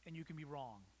and you can be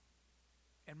wrong.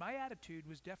 And my attitude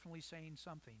was definitely saying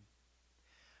something.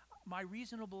 My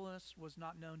reasonableness was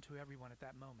not known to everyone at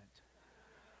that moment.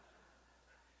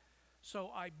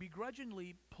 So I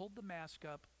begrudgingly pulled the mask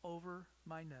up over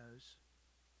my nose.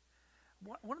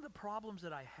 One of the problems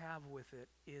that I have with it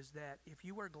is that if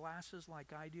you wear glasses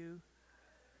like I do,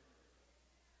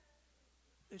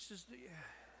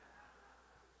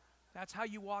 that's how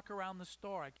you walk around the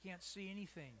store. I can't see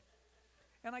anything.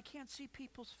 And I can't see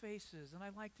people's faces, and I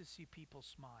like to see people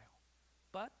smile.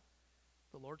 But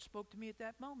the Lord spoke to me at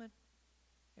that moment,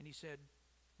 and he said,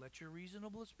 let your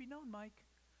reasonableness be known, Mike.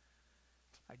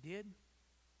 I did,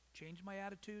 changed my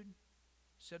attitude,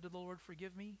 said to the Lord,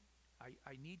 forgive me.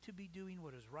 I need to be doing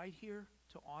what is right here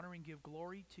to honor and give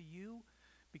glory to you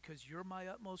because you're my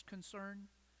utmost concern.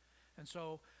 And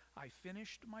so I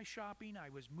finished my shopping. I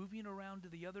was moving around to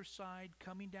the other side,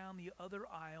 coming down the other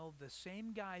aisle. The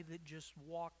same guy that just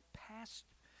walked past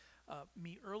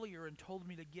me earlier and told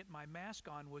me to get my mask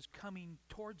on was coming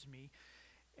towards me.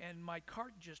 And my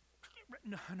cart just,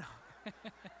 no.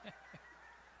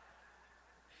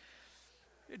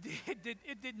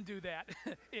 It didn't do that.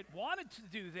 It wanted to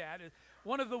do that.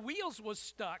 One of the wheels was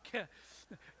stuck.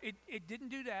 It didn't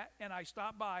do that. And I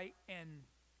stopped by, and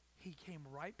he came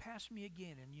right past me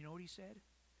again. And you know what he said?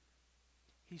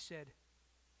 He said,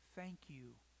 thank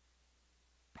you,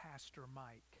 Pastor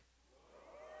Mike.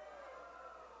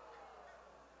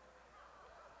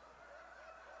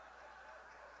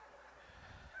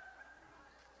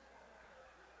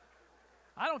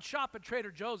 I don't shop at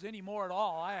Trader Joe's anymore at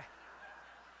all.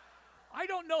 I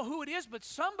don't know who it is, but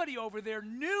somebody over there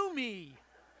knew me.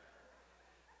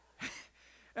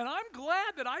 And I'm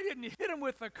glad that I didn't hit him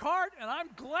with the cart, and I'm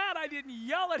glad I didn't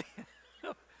yell at him.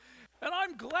 And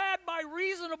I'm glad my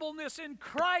reasonableness in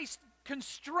Christ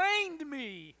constrained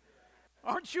me.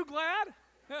 Aren't you glad?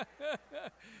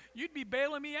 You'd be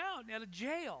bailing me out out of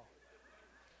jail.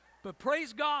 But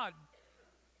praise God.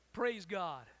 Praise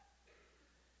God.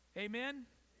 Amen?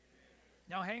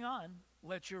 Now hang on.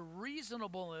 Let your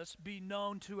reasonableness be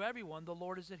known to everyone. The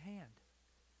Lord is at hand.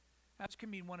 That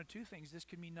can mean one of two things. This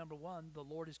can mean, number one, the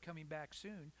Lord is coming back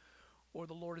soon, or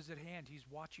the Lord is at hand. He's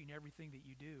watching everything that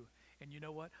you do. And you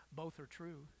know what? Both are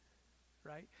true,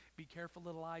 right? Be careful,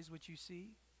 little eyes, what you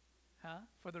see. Huh?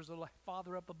 For there's a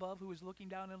Father up above who is looking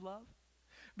down in love.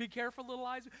 Be careful, little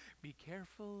eyes. Be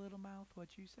careful, little mouth,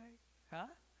 what you say. Huh?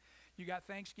 You got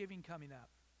Thanksgiving coming up.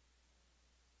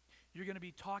 You're going to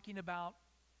be talking about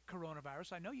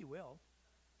coronavirus. I know you will.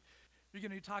 You're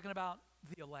going to be talking about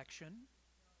the election.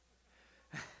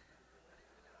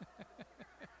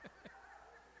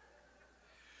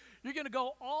 You're going to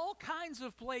go all kinds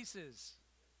of places.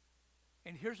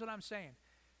 And here's what I'm saying.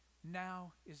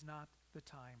 Now is not the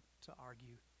time to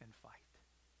argue and fight.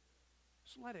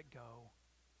 Just let it go.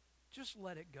 Just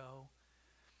let it go.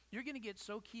 You're going to get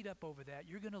so keyed up over that,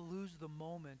 you're going to lose the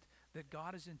moment that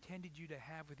God has intended you to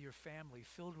have with your family,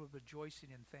 filled with rejoicing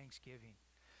and thanksgiving.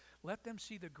 Let them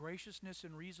see the graciousness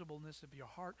and reasonableness of your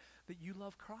heart that you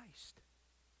love Christ,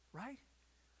 right?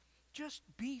 Just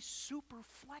be super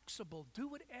flexible. Do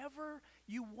whatever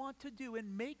you want to do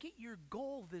and make it your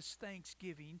goal this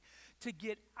Thanksgiving to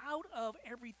get out of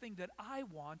everything that I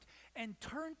want and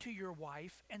turn to your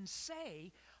wife and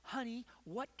say, honey,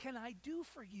 what can I do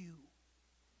for you?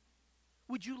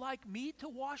 Would you like me to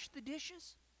wash the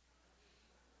dishes?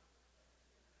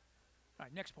 All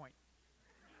right, next point.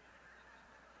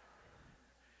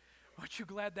 Aren't you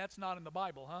glad that's not in the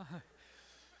Bible, huh?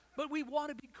 But we want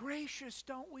to be gracious,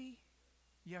 don't we?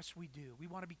 Yes, we do. We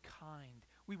want to be kind.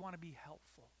 We want to be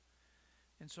helpful.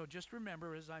 And so just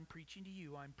remember, as I'm preaching to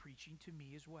you, I'm preaching to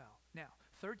me as well. Now,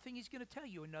 third thing he's going to tell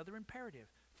you, another imperative.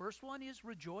 First one is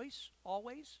rejoice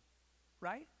always,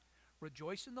 right?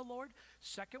 Rejoice in the Lord.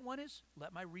 Second one is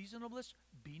let my reasonableness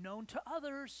be known to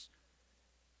others.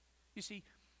 You see,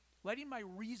 letting my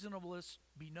reasonableness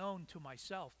be known to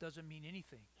myself doesn't mean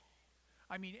anything.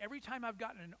 I mean, every time I've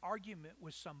gotten an argument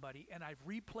with somebody and I've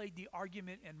replayed the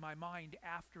argument in my mind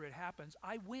after it happens,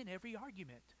 I win every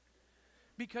argument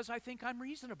because I think I'm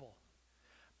reasonable.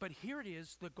 But here it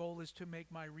is, the goal is to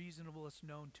make my reasonableness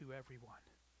known to everyone.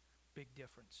 Big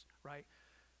difference, right?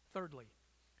 Thirdly,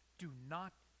 do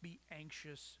not be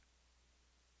anxious.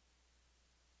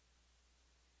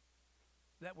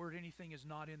 That word anything is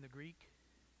not in the Greek.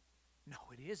 No,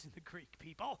 it is in the Greek,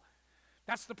 people.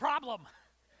 That's the problem.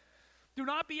 Do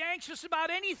not be anxious about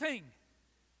anything.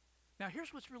 Now,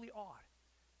 here's what's really odd.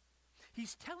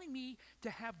 He's telling me to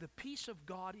have the peace of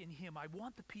God in him. I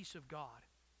want the peace of God.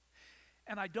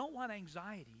 And I don't want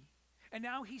anxiety. And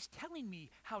now he's telling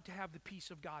me how to have the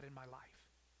peace of God in my life.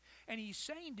 And he's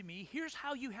saying to me, here's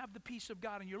how you have the peace of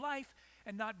God in your life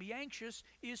and not be anxious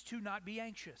is to not be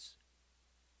anxious.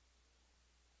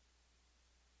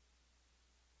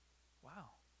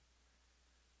 Wow.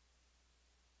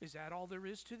 Is that all there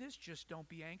is to this? Just don't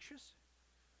be anxious?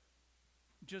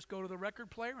 Just go to the record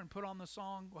player and put on the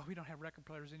song. Well, we don't have record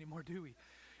players anymore, do we?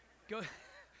 Go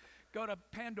to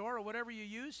Pandora, whatever you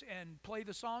use, and play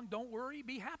the song, Don't Worry,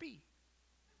 Be Happy.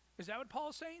 Is that what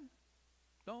Paul's saying?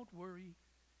 Don't worry,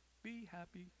 be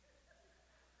happy.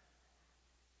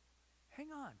 Hang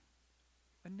on.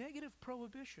 A negative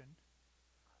prohibition,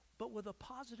 but with a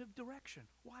positive direction.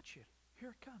 Watch it. Here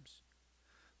it comes.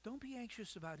 Don't be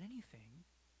anxious about anything,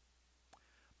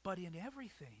 but in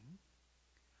everything,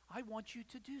 I want you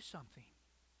to do something.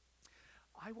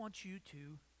 I want you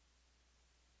to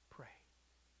pray.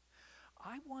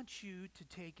 I want you to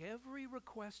take every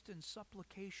request and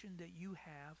supplication that you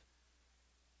have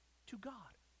to God.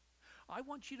 I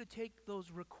want you to take those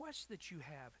requests that you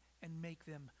have and make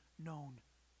them known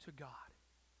to God.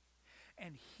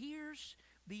 And here's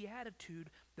the attitude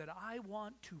that I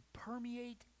want to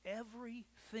permeate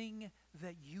everything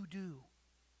that you do: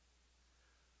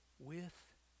 with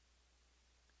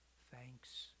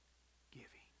thanksgiving.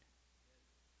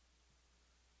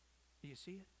 Do you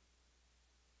see it?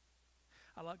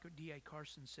 I like what D.A.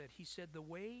 Carson said. He said, the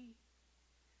way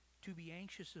to be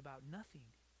anxious about nothing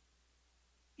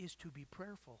is to be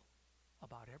prayerful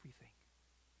about everything.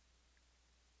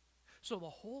 So the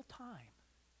whole time,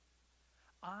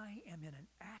 I am in an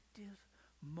active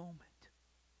moment,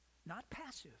 not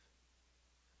passive,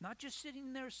 not just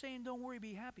sitting there saying, don't worry,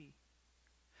 be happy.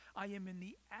 I am in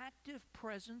the active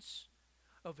presence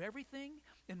of everything,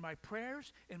 in my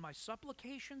prayers, in my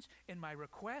supplications, in my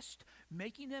request,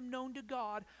 making them known to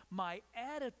God. My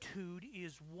attitude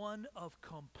is one of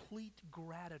complete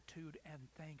gratitude and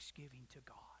thanksgiving to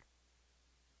God.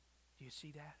 Do you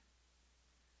see that?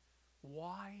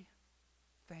 Why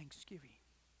thanksgiving?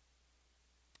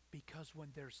 Because when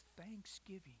there's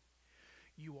thanksgiving,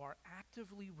 you are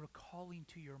actively recalling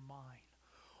to your mind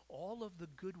all of the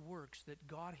good works that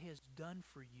God has done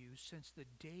for you since the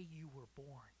day you were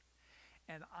born.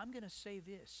 And I'm going to say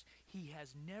this: He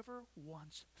has never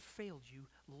once failed you,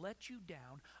 let you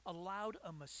down, allowed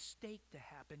a mistake to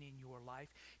happen in your life.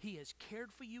 He has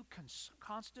cared for you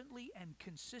constantly and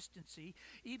consistency,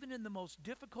 even in the most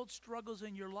difficult struggles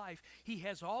in your life. He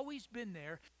has always been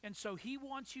there. And so He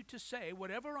wants you to say,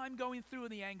 whatever I'm going through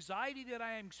and the anxiety that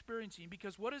I am experiencing,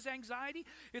 because what is anxiety?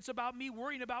 It's about me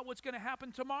worrying about what's going to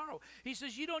happen tomorrow. He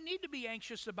says, you don't need to be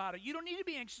anxious about it. You don't need to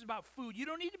be anxious about food. You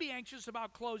don't need to be anxious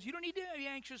about clothes. You don't need to be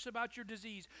anxious about your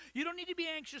disease. You don't need to be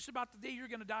anxious about the day you're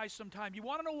going to die sometime. You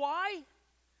want to know why?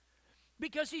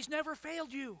 Because He's never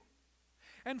failed you.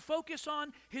 And focus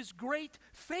on His great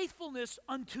faithfulness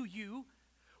unto you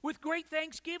with great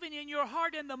thanksgiving in your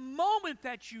heart. And the moment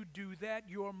that you do that,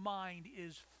 your mind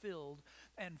is filled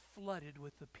and flooded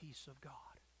with the peace of God.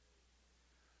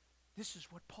 This is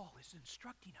what Paul is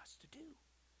instructing us to do.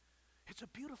 It's a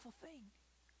beautiful thing.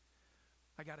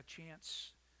 I got a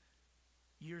chance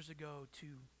years ago to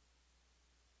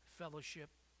fellowship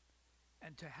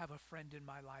and to have a friend in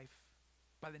my life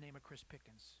by the name of Chris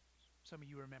Pickens. Some of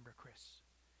you remember Chris.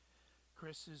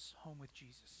 Chris is home with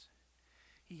Jesus.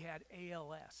 He had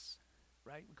ALS,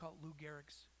 right? We call it Lou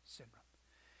Gehrig's syndrome.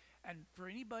 And for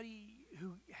anybody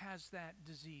who has that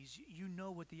disease, you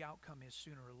know what the outcome is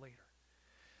sooner or later.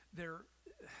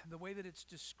 The way that it's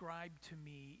described to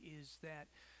me is that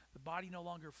the body no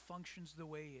longer functions the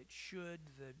way it should.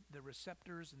 The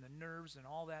receptors and the nerves and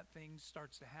all that thing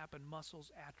starts to happen. Muscles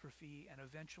atrophy, and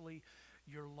eventually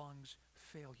your lungs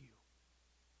fail you.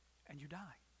 and you die.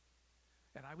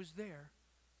 And I was there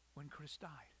when Chris died.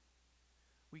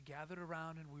 We gathered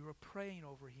around and we were praying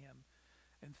over him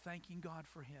and thanking God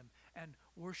for him and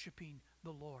worshiping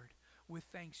the Lord with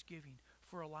thanksgiving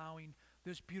for allowing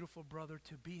this beautiful brother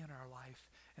to be in our life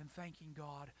and thanking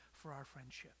God for our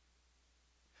friendship.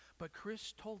 But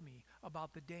Chris told me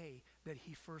about the day that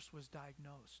he first was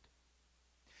diagnosed.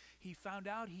 He found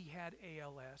out he had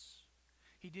ALS.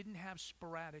 He didn't have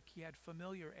sporadic, he had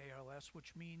familiar ALS,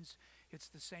 which means it's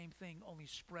the same thing, only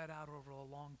spread out over a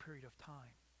long period of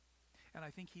time. And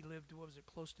I think he lived, what was it,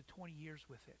 close to 20 years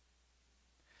with it.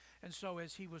 And so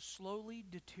as he was slowly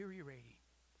deteriorating,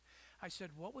 I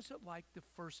said, what was it like the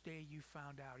first day you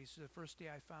found out? He said, the first day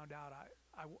I found out,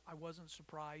 I wasn't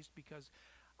surprised because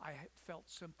I had felt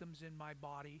symptoms in my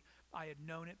body. I had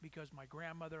known it because my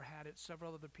grandmother had it.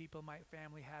 Several other people in my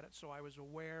family had it, so I was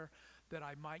aware that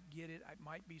I might get it. It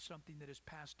might be something that is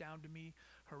passed down to me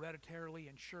hereditarily,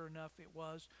 and sure enough, it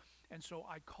was. And so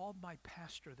I called my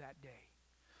pastor that day,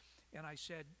 and I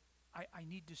said, I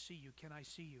need to see you. Can I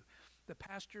see you? The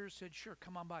pastor said, sure,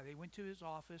 come on by. They went to his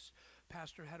office.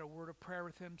 Pastor had a word of prayer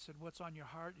with him, said, what's on your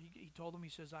heart? He told him, he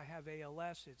says, I have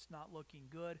ALS. It's not looking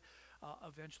good.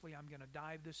 Eventually, I'm going to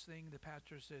die of this thing. The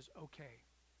pastor says, okay,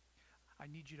 I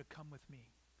need you to come with me.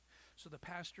 So the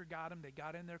pastor got him. They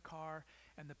got in their car,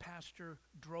 and the pastor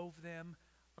drove them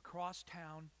across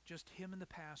town, just him and the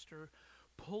pastor,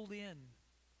 pulled in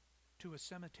to a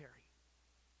cemetery.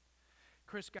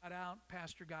 Chris got out.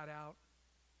 Pastor got out.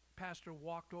 Pastor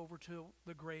walked over to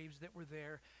the graves that were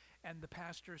there, and the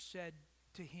pastor said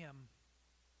to him,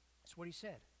 that's what he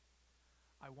said,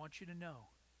 I want you to know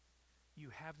you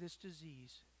have this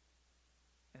disease,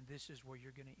 and this is where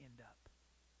you're going to end up.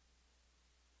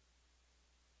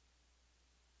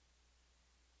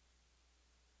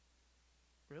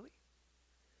 Really?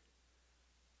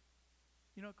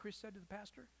 You know what Chris said to the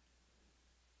pastor?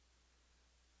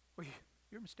 Well,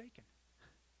 you're mistaken.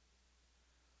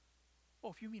 Oh,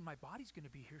 if you mean my body's going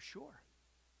to be here, sure.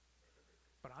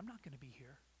 But I'm not going to be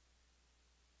here.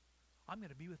 I'm going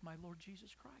to be with my Lord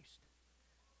Jesus Christ.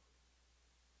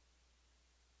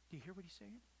 Do you hear what he's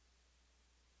saying?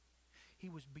 He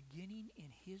was beginning in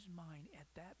his mind at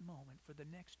that moment for the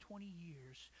next 20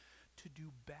 years to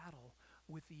do battle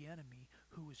with the enemy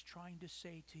who was trying to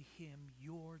say to him,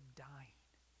 you're dying.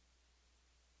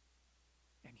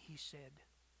 And he said,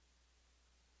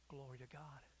 glory to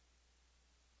God.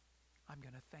 I'm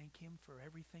going to thank him for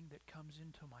everything that comes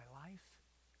into my life.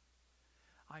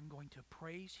 I'm going to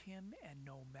praise him, and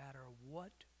no matter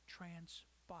what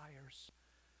transpires,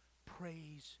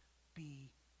 praise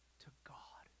be to God.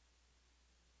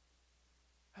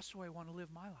 That's the way I want to live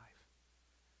my life.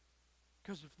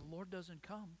 Because if the Lord doesn't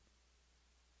come,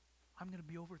 I'm going to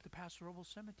be over at the pastoral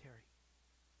cemetery.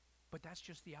 But that's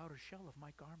just the outer shell of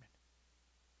my garment.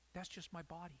 That's just my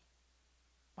body.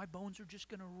 My bones are just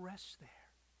going to rest there.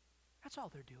 That's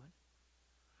all they're doing.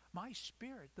 My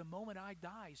spirit, the moment I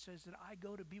die, says that I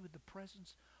go to be with the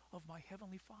presence of my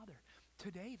Heavenly Father.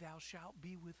 Today thou shalt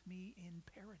be with me in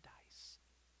paradise.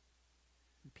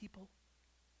 And people,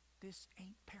 this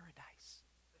ain't paradise.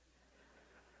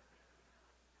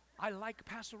 I like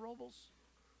Paso Robles,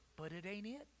 but it ain't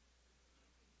it.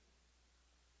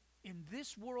 In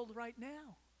this world right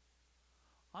now,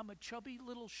 I'm a chubby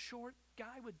little short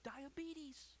guy with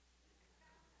diabetes.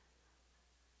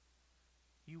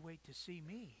 You wait to see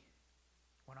me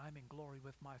when I'm in glory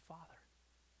with my Father.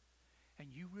 And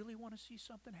you really want to see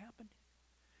something happen?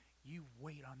 You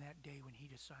wait on that day when he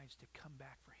decides to come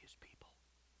back for his people.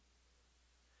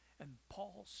 And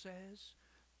Paul says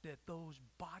that those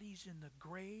bodies in the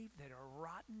grave that are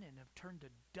rotten and have turned to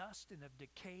dust and have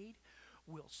decayed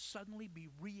will suddenly be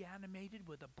reanimated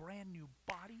with a brand new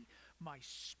body. My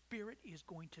spirit is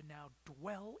going to now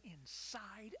dwell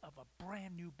inside of a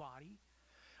brand new body.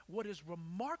 What is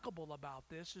remarkable about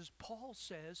this is Paul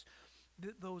says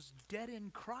that those dead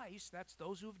in Christ, that's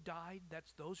those who have died,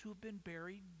 that's those who have been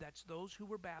buried, that's those who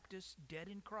were Baptists, dead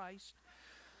in Christ.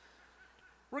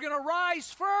 We're going to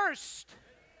rise first.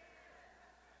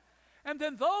 And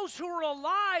then those who are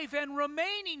alive and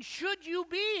remaining, should you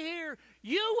be here,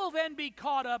 you will then be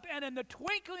caught up, and in the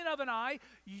twinkling of an eye,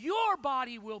 your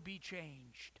body will be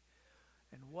changed.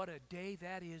 And what a day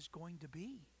that is going to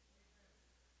be.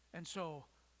 And so,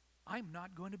 I'm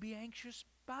not going to be anxious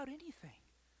about anything.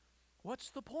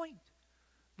 What's the point?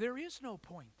 There is no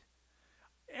point.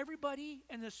 Everybody,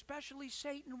 and especially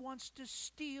Satan, wants to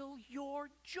steal your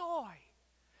joy.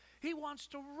 He wants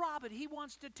to rob it. He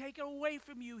wants to take it away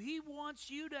from you. He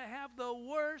wants you to have the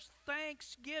worst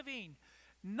Thanksgiving.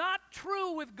 Not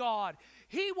true with God.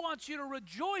 He wants you to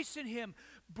rejoice in Him.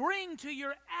 Bring to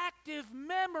your active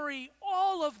memory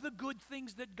all of the good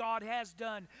things that God has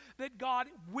done, that God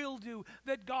will do,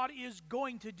 that God is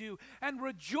going to do. And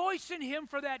rejoice in Him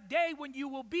for that day when you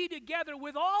will be together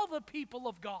with all the people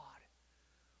of God.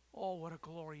 Oh, what a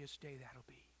glorious day that'll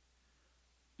be.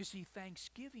 You see,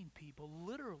 Thanksgiving, people,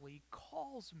 literally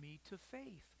calls me to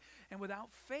faith. And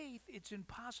without faith, it's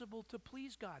impossible to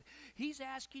please God. He's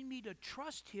asking me to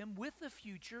trust Him with the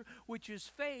future, which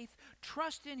is faith.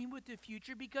 Trust in Him with the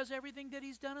future because everything that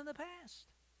He's done in the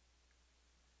past.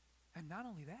 And not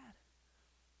only that,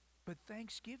 but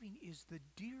Thanksgiving is the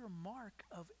dear mark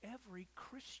of every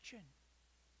Christian.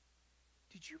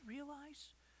 Did you realize?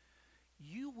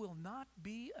 You will not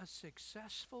be a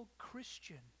successful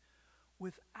Christian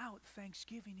without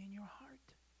thanksgiving in your heart.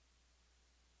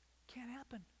 Can't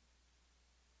happen.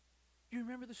 You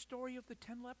remember the story of the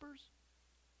 10 lepers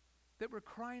that were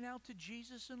crying out to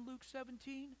Jesus in Luke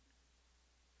 17?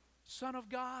 Son of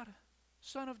God,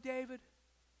 Son of David,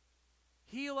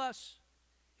 heal us,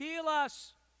 heal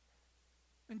us.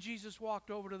 And Jesus walked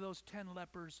over to those 10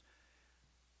 lepers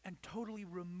and totally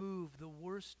removed the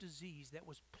worst disease that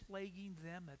was plaguing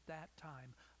them at that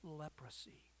time,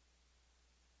 leprosy.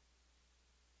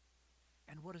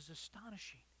 And what is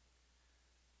astonishing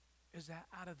is that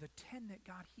out of the 10 that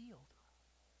got healed,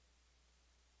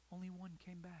 only one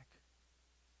came back.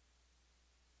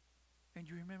 And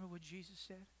you remember what Jesus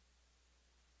said?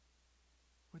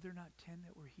 Were there not 10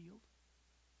 that were healed?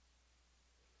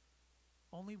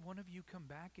 Only one of you come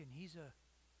back and he's a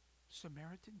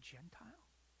Samaritan Gentile?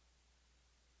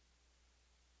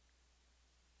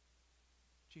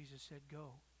 Jesus said,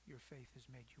 go, your faith has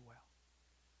made you well.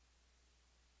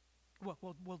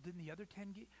 Well, didn't the other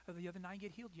 9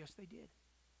 get healed? Yes, they did.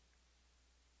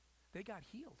 They got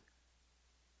healed,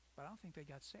 but I don't think they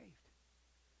got saved.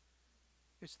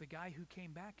 It's the guy who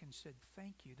came back and said,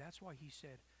 thank you. That's why he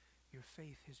said, your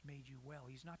faith has made you well.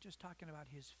 He's not just talking about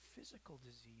his physical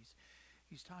disease.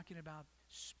 He's talking about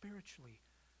spiritually.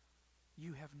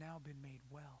 You have now been made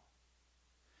well.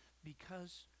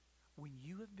 Because when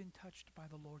you have been touched by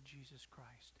the Lord Jesus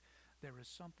Christ, there is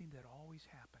something that always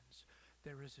happens.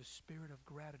 There is a spirit of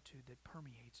gratitude that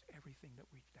permeates everything that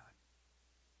we've done.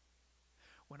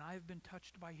 When I've been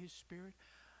touched by His Spirit,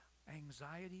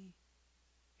 anxiety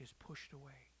is pushed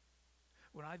away.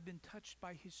 When I've been touched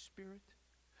by His Spirit,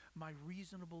 my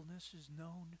reasonableness is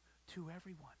known to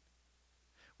everyone.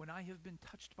 When I have been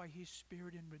touched by His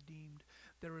Spirit and redeemed,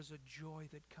 there is a joy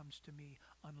that comes to me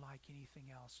unlike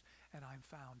anything else, and I'm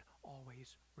found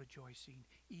always rejoicing,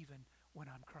 even when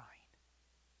I'm crying.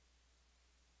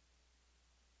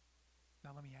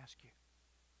 Now let me ask you,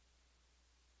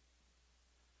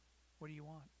 what do you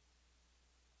want?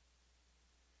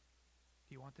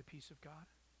 Do you want the peace of God?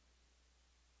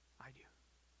 I do.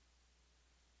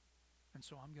 And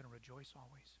so I'm going to rejoice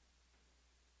always.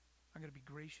 I'm going to be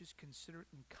gracious, considerate,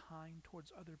 and kind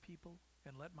towards other people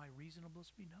and let my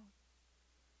reasonableness be known.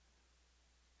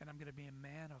 And I'm going to be a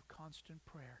man of constant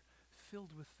prayer,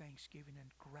 filled with thanksgiving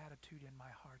and gratitude in my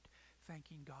heart,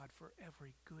 thanking God for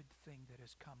every good thing that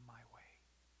has come my way.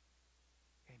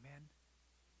 Amen.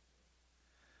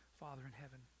 Father in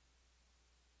heaven,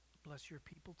 bless your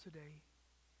people today.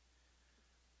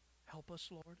 Help us,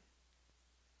 Lord.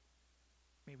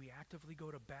 May we actively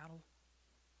go to battle.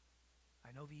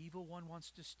 I know the evil one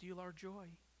wants to steal our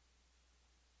joy.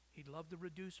 He'd love to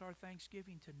reduce our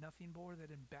thanksgiving to nothing more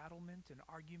than embattlement and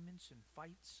arguments and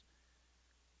fights.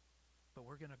 But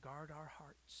we're going to guard our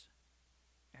hearts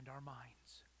and our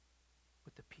minds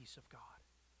with the peace of God.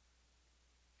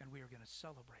 And we are going to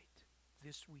celebrate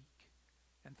this week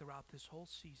and throughout this whole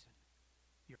season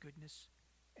your goodness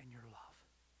and your love.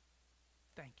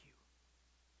 Thank you.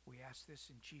 We ask this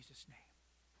in Jesus' name.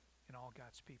 And all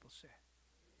God's people said,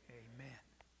 amen.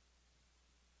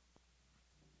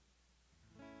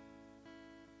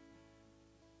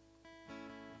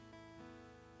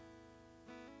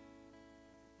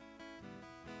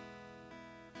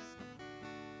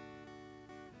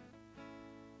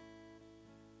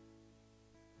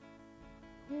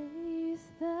 Grace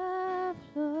that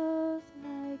flows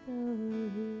like a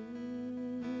river,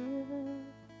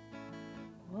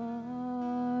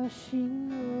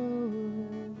 washing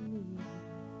over me.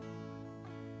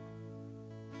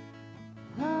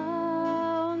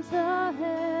 Fount of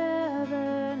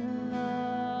heaven,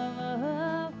 love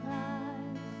of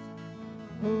Christ,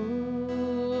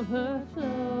 overflowing.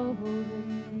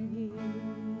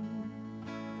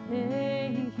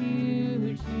 Thank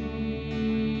you, Jesus.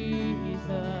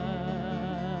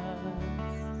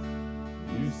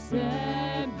 You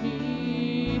set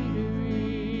me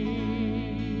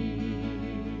free.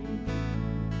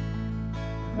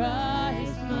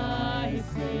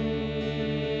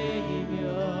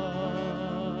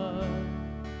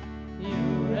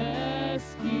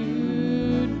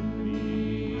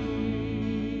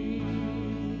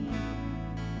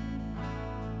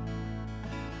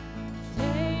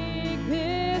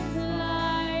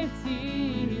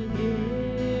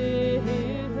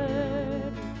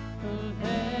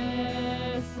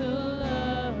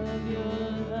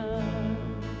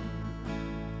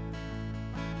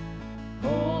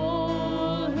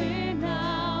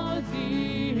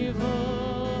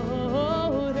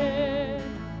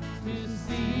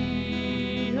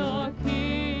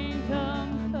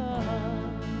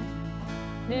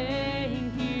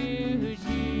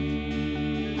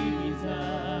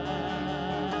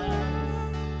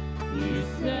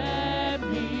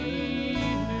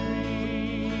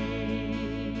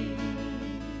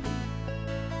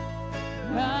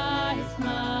 Christ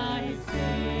my Savior,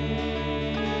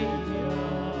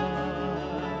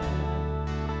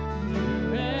 you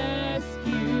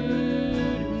rescued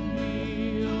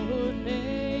me. Oh,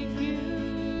 thank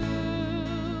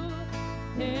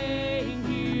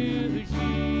you,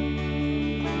 Jesus.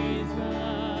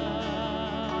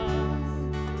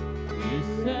 You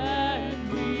set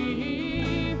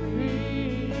me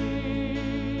free.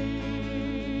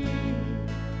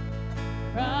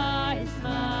 Christ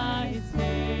my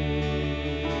Savior,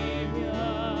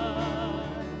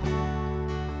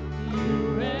 you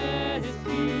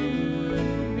rescued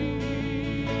me.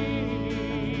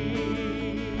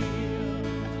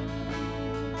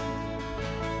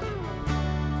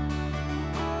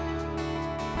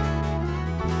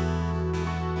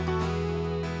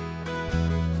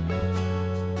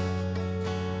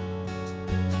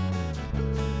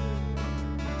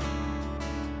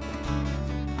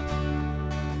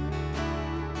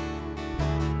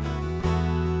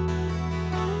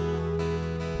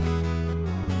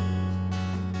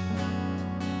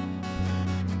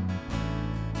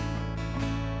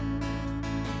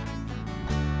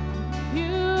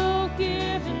 You've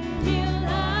given me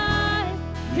life,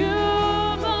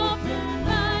 you've opened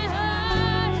my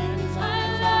eyes. I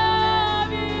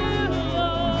love you,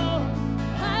 Lord.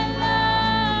 I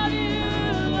love you,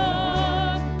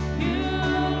 Lord.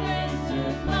 You've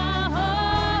answered my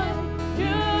heart,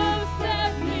 you've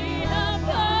set me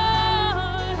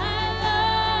apart. I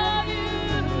love you,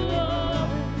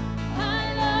 Lord. I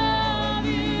love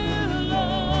you,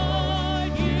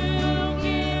 Lord. You've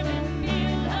given me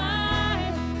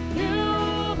life,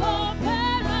 you've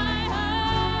opened my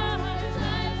eyes.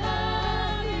 I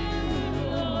love you,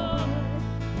 Lord.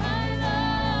 I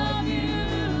love you,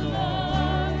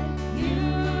 Lord.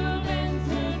 You've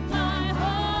entered my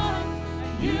heart,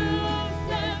 you've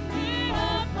set me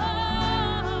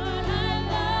apart. I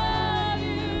love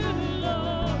you,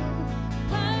 Lord.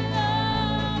 I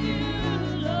love you,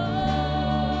 Lord.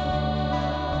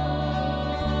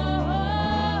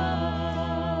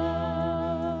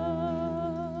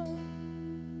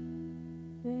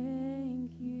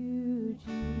 Thank you,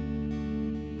 Jesus.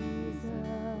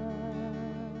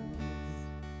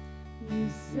 You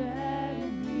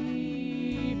set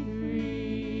me free.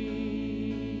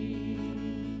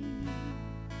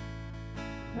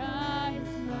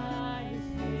 Christ my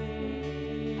Savior,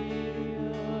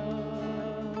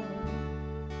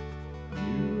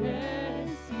 you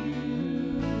rescued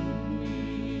me.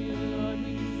 Lord,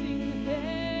 we sing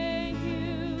thank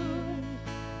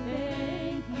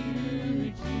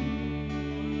you, Jesus.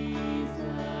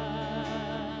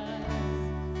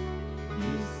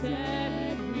 You set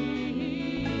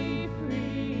me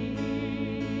free.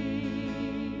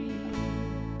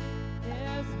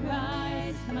 Yes,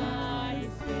 Christ my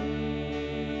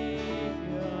Savior,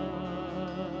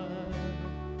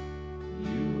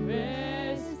 you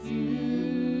rescued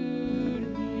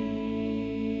me.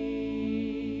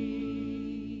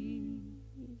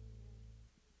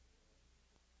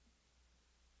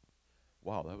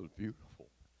 Wow, that was beautiful.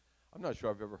 I'm not sure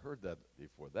I've ever heard that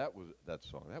before. That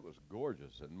song. That was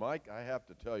gorgeous. And Mike, I have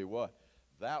to tell you what,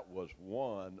 that was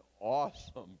one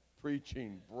awesome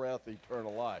preaching breath,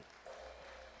 eternal life.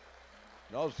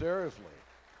 No, seriously.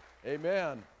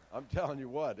 Amen. I'm telling you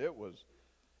what, it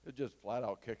just flat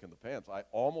out kicking the pants. I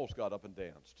almost got up and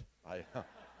danced. I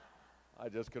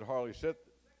just could hardly sit.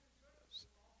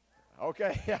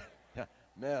 Okay.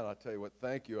 Man, I tell you what,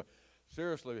 thank you.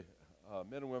 Seriously,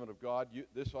 men and women of God,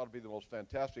 this ought to be the most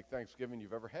fantastic Thanksgiving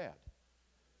you've ever had.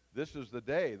 This is the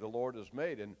day the Lord has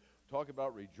made, and talk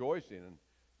about rejoicing and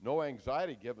no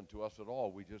anxiety given to us at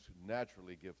all. We just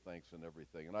naturally give thanks in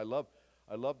everything. And I love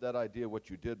that idea, what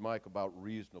you did, Mike, about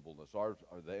reasonableness.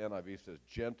 The NIV says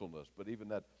gentleness, but even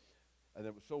that, and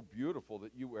it was so beautiful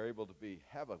that you were able to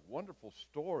have a wonderful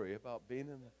story about being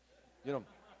in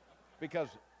because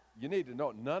you need to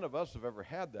know, none of us have ever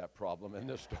had that problem in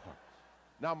this store.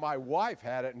 Now, my wife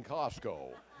had it in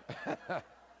Costco.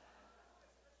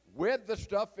 With the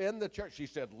stuff in the church. She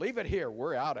said, leave it here.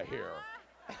 We're out of here.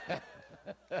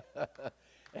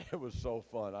 It was so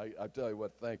fun. I tell you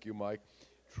what, thank you, Mike.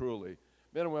 Truly.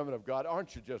 Men and women of God,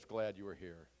 aren't you just glad you were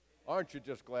here? Aren't you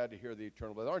just glad to hear the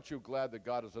eternal blessing? Aren't you glad that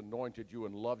God has anointed you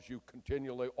and loves you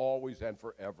continually, always and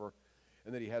forever,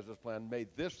 and that he has this plan? May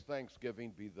this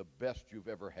Thanksgiving be the best you've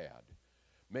ever had.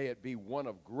 May it be one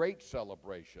of great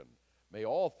celebration. May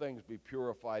all things be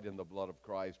purified in the blood of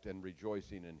Christ and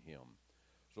rejoicing in him.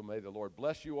 So may the Lord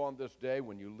bless you on this day.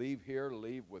 When you leave here,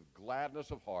 leave with gladness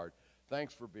of heart.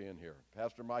 Thanks for being here.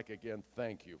 Pastor Mike, again,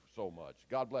 thank you so much.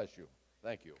 God bless you.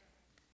 Thank you.